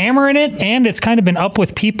hammering it, and it's kind of been up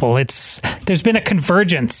with people. There's been a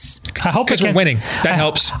convergence. I hope because we're winning. That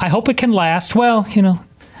helps. I hope it can last. Well,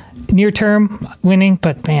 near term winning,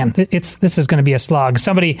 but man, this is going to be a slog.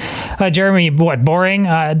 Somebody, Jeremy, boring?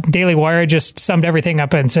 Daily Wire just summed everything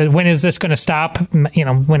up and said, when is this going to stop?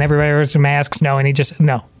 When everybody wears masks? No, and he just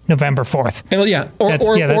November 4th.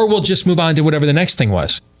 Or we'll just move on to whatever the next thing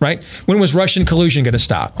was, right? When was Russian collusion going to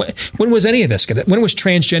stop? When was any of this when was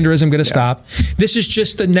transgenderism going to stop? This is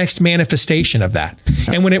just the next manifestation of that.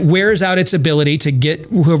 And when it wears out its ability to get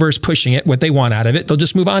whoever's pushing it what they want out of it, they'll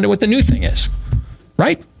just move on to what the new thing is,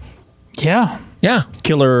 right? Yeah.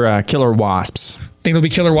 Killer wasps. Think it'll be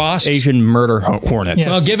killer wasps? Asian murder hornets. Yes.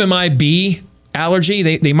 Well, given my bee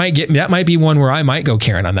allergy, they might get me. That might be one where I might go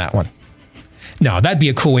Karen on that one. No, that'd be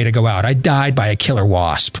a cool way to go out. I died by a killer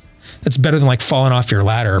wasp. That's better than like falling off your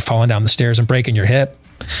ladder or falling down the stairs and breaking your hip.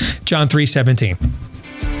 John 3:17.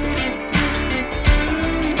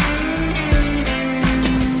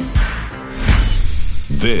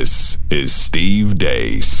 This is Steve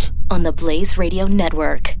Deace on the Blaze Radio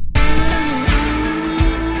Network.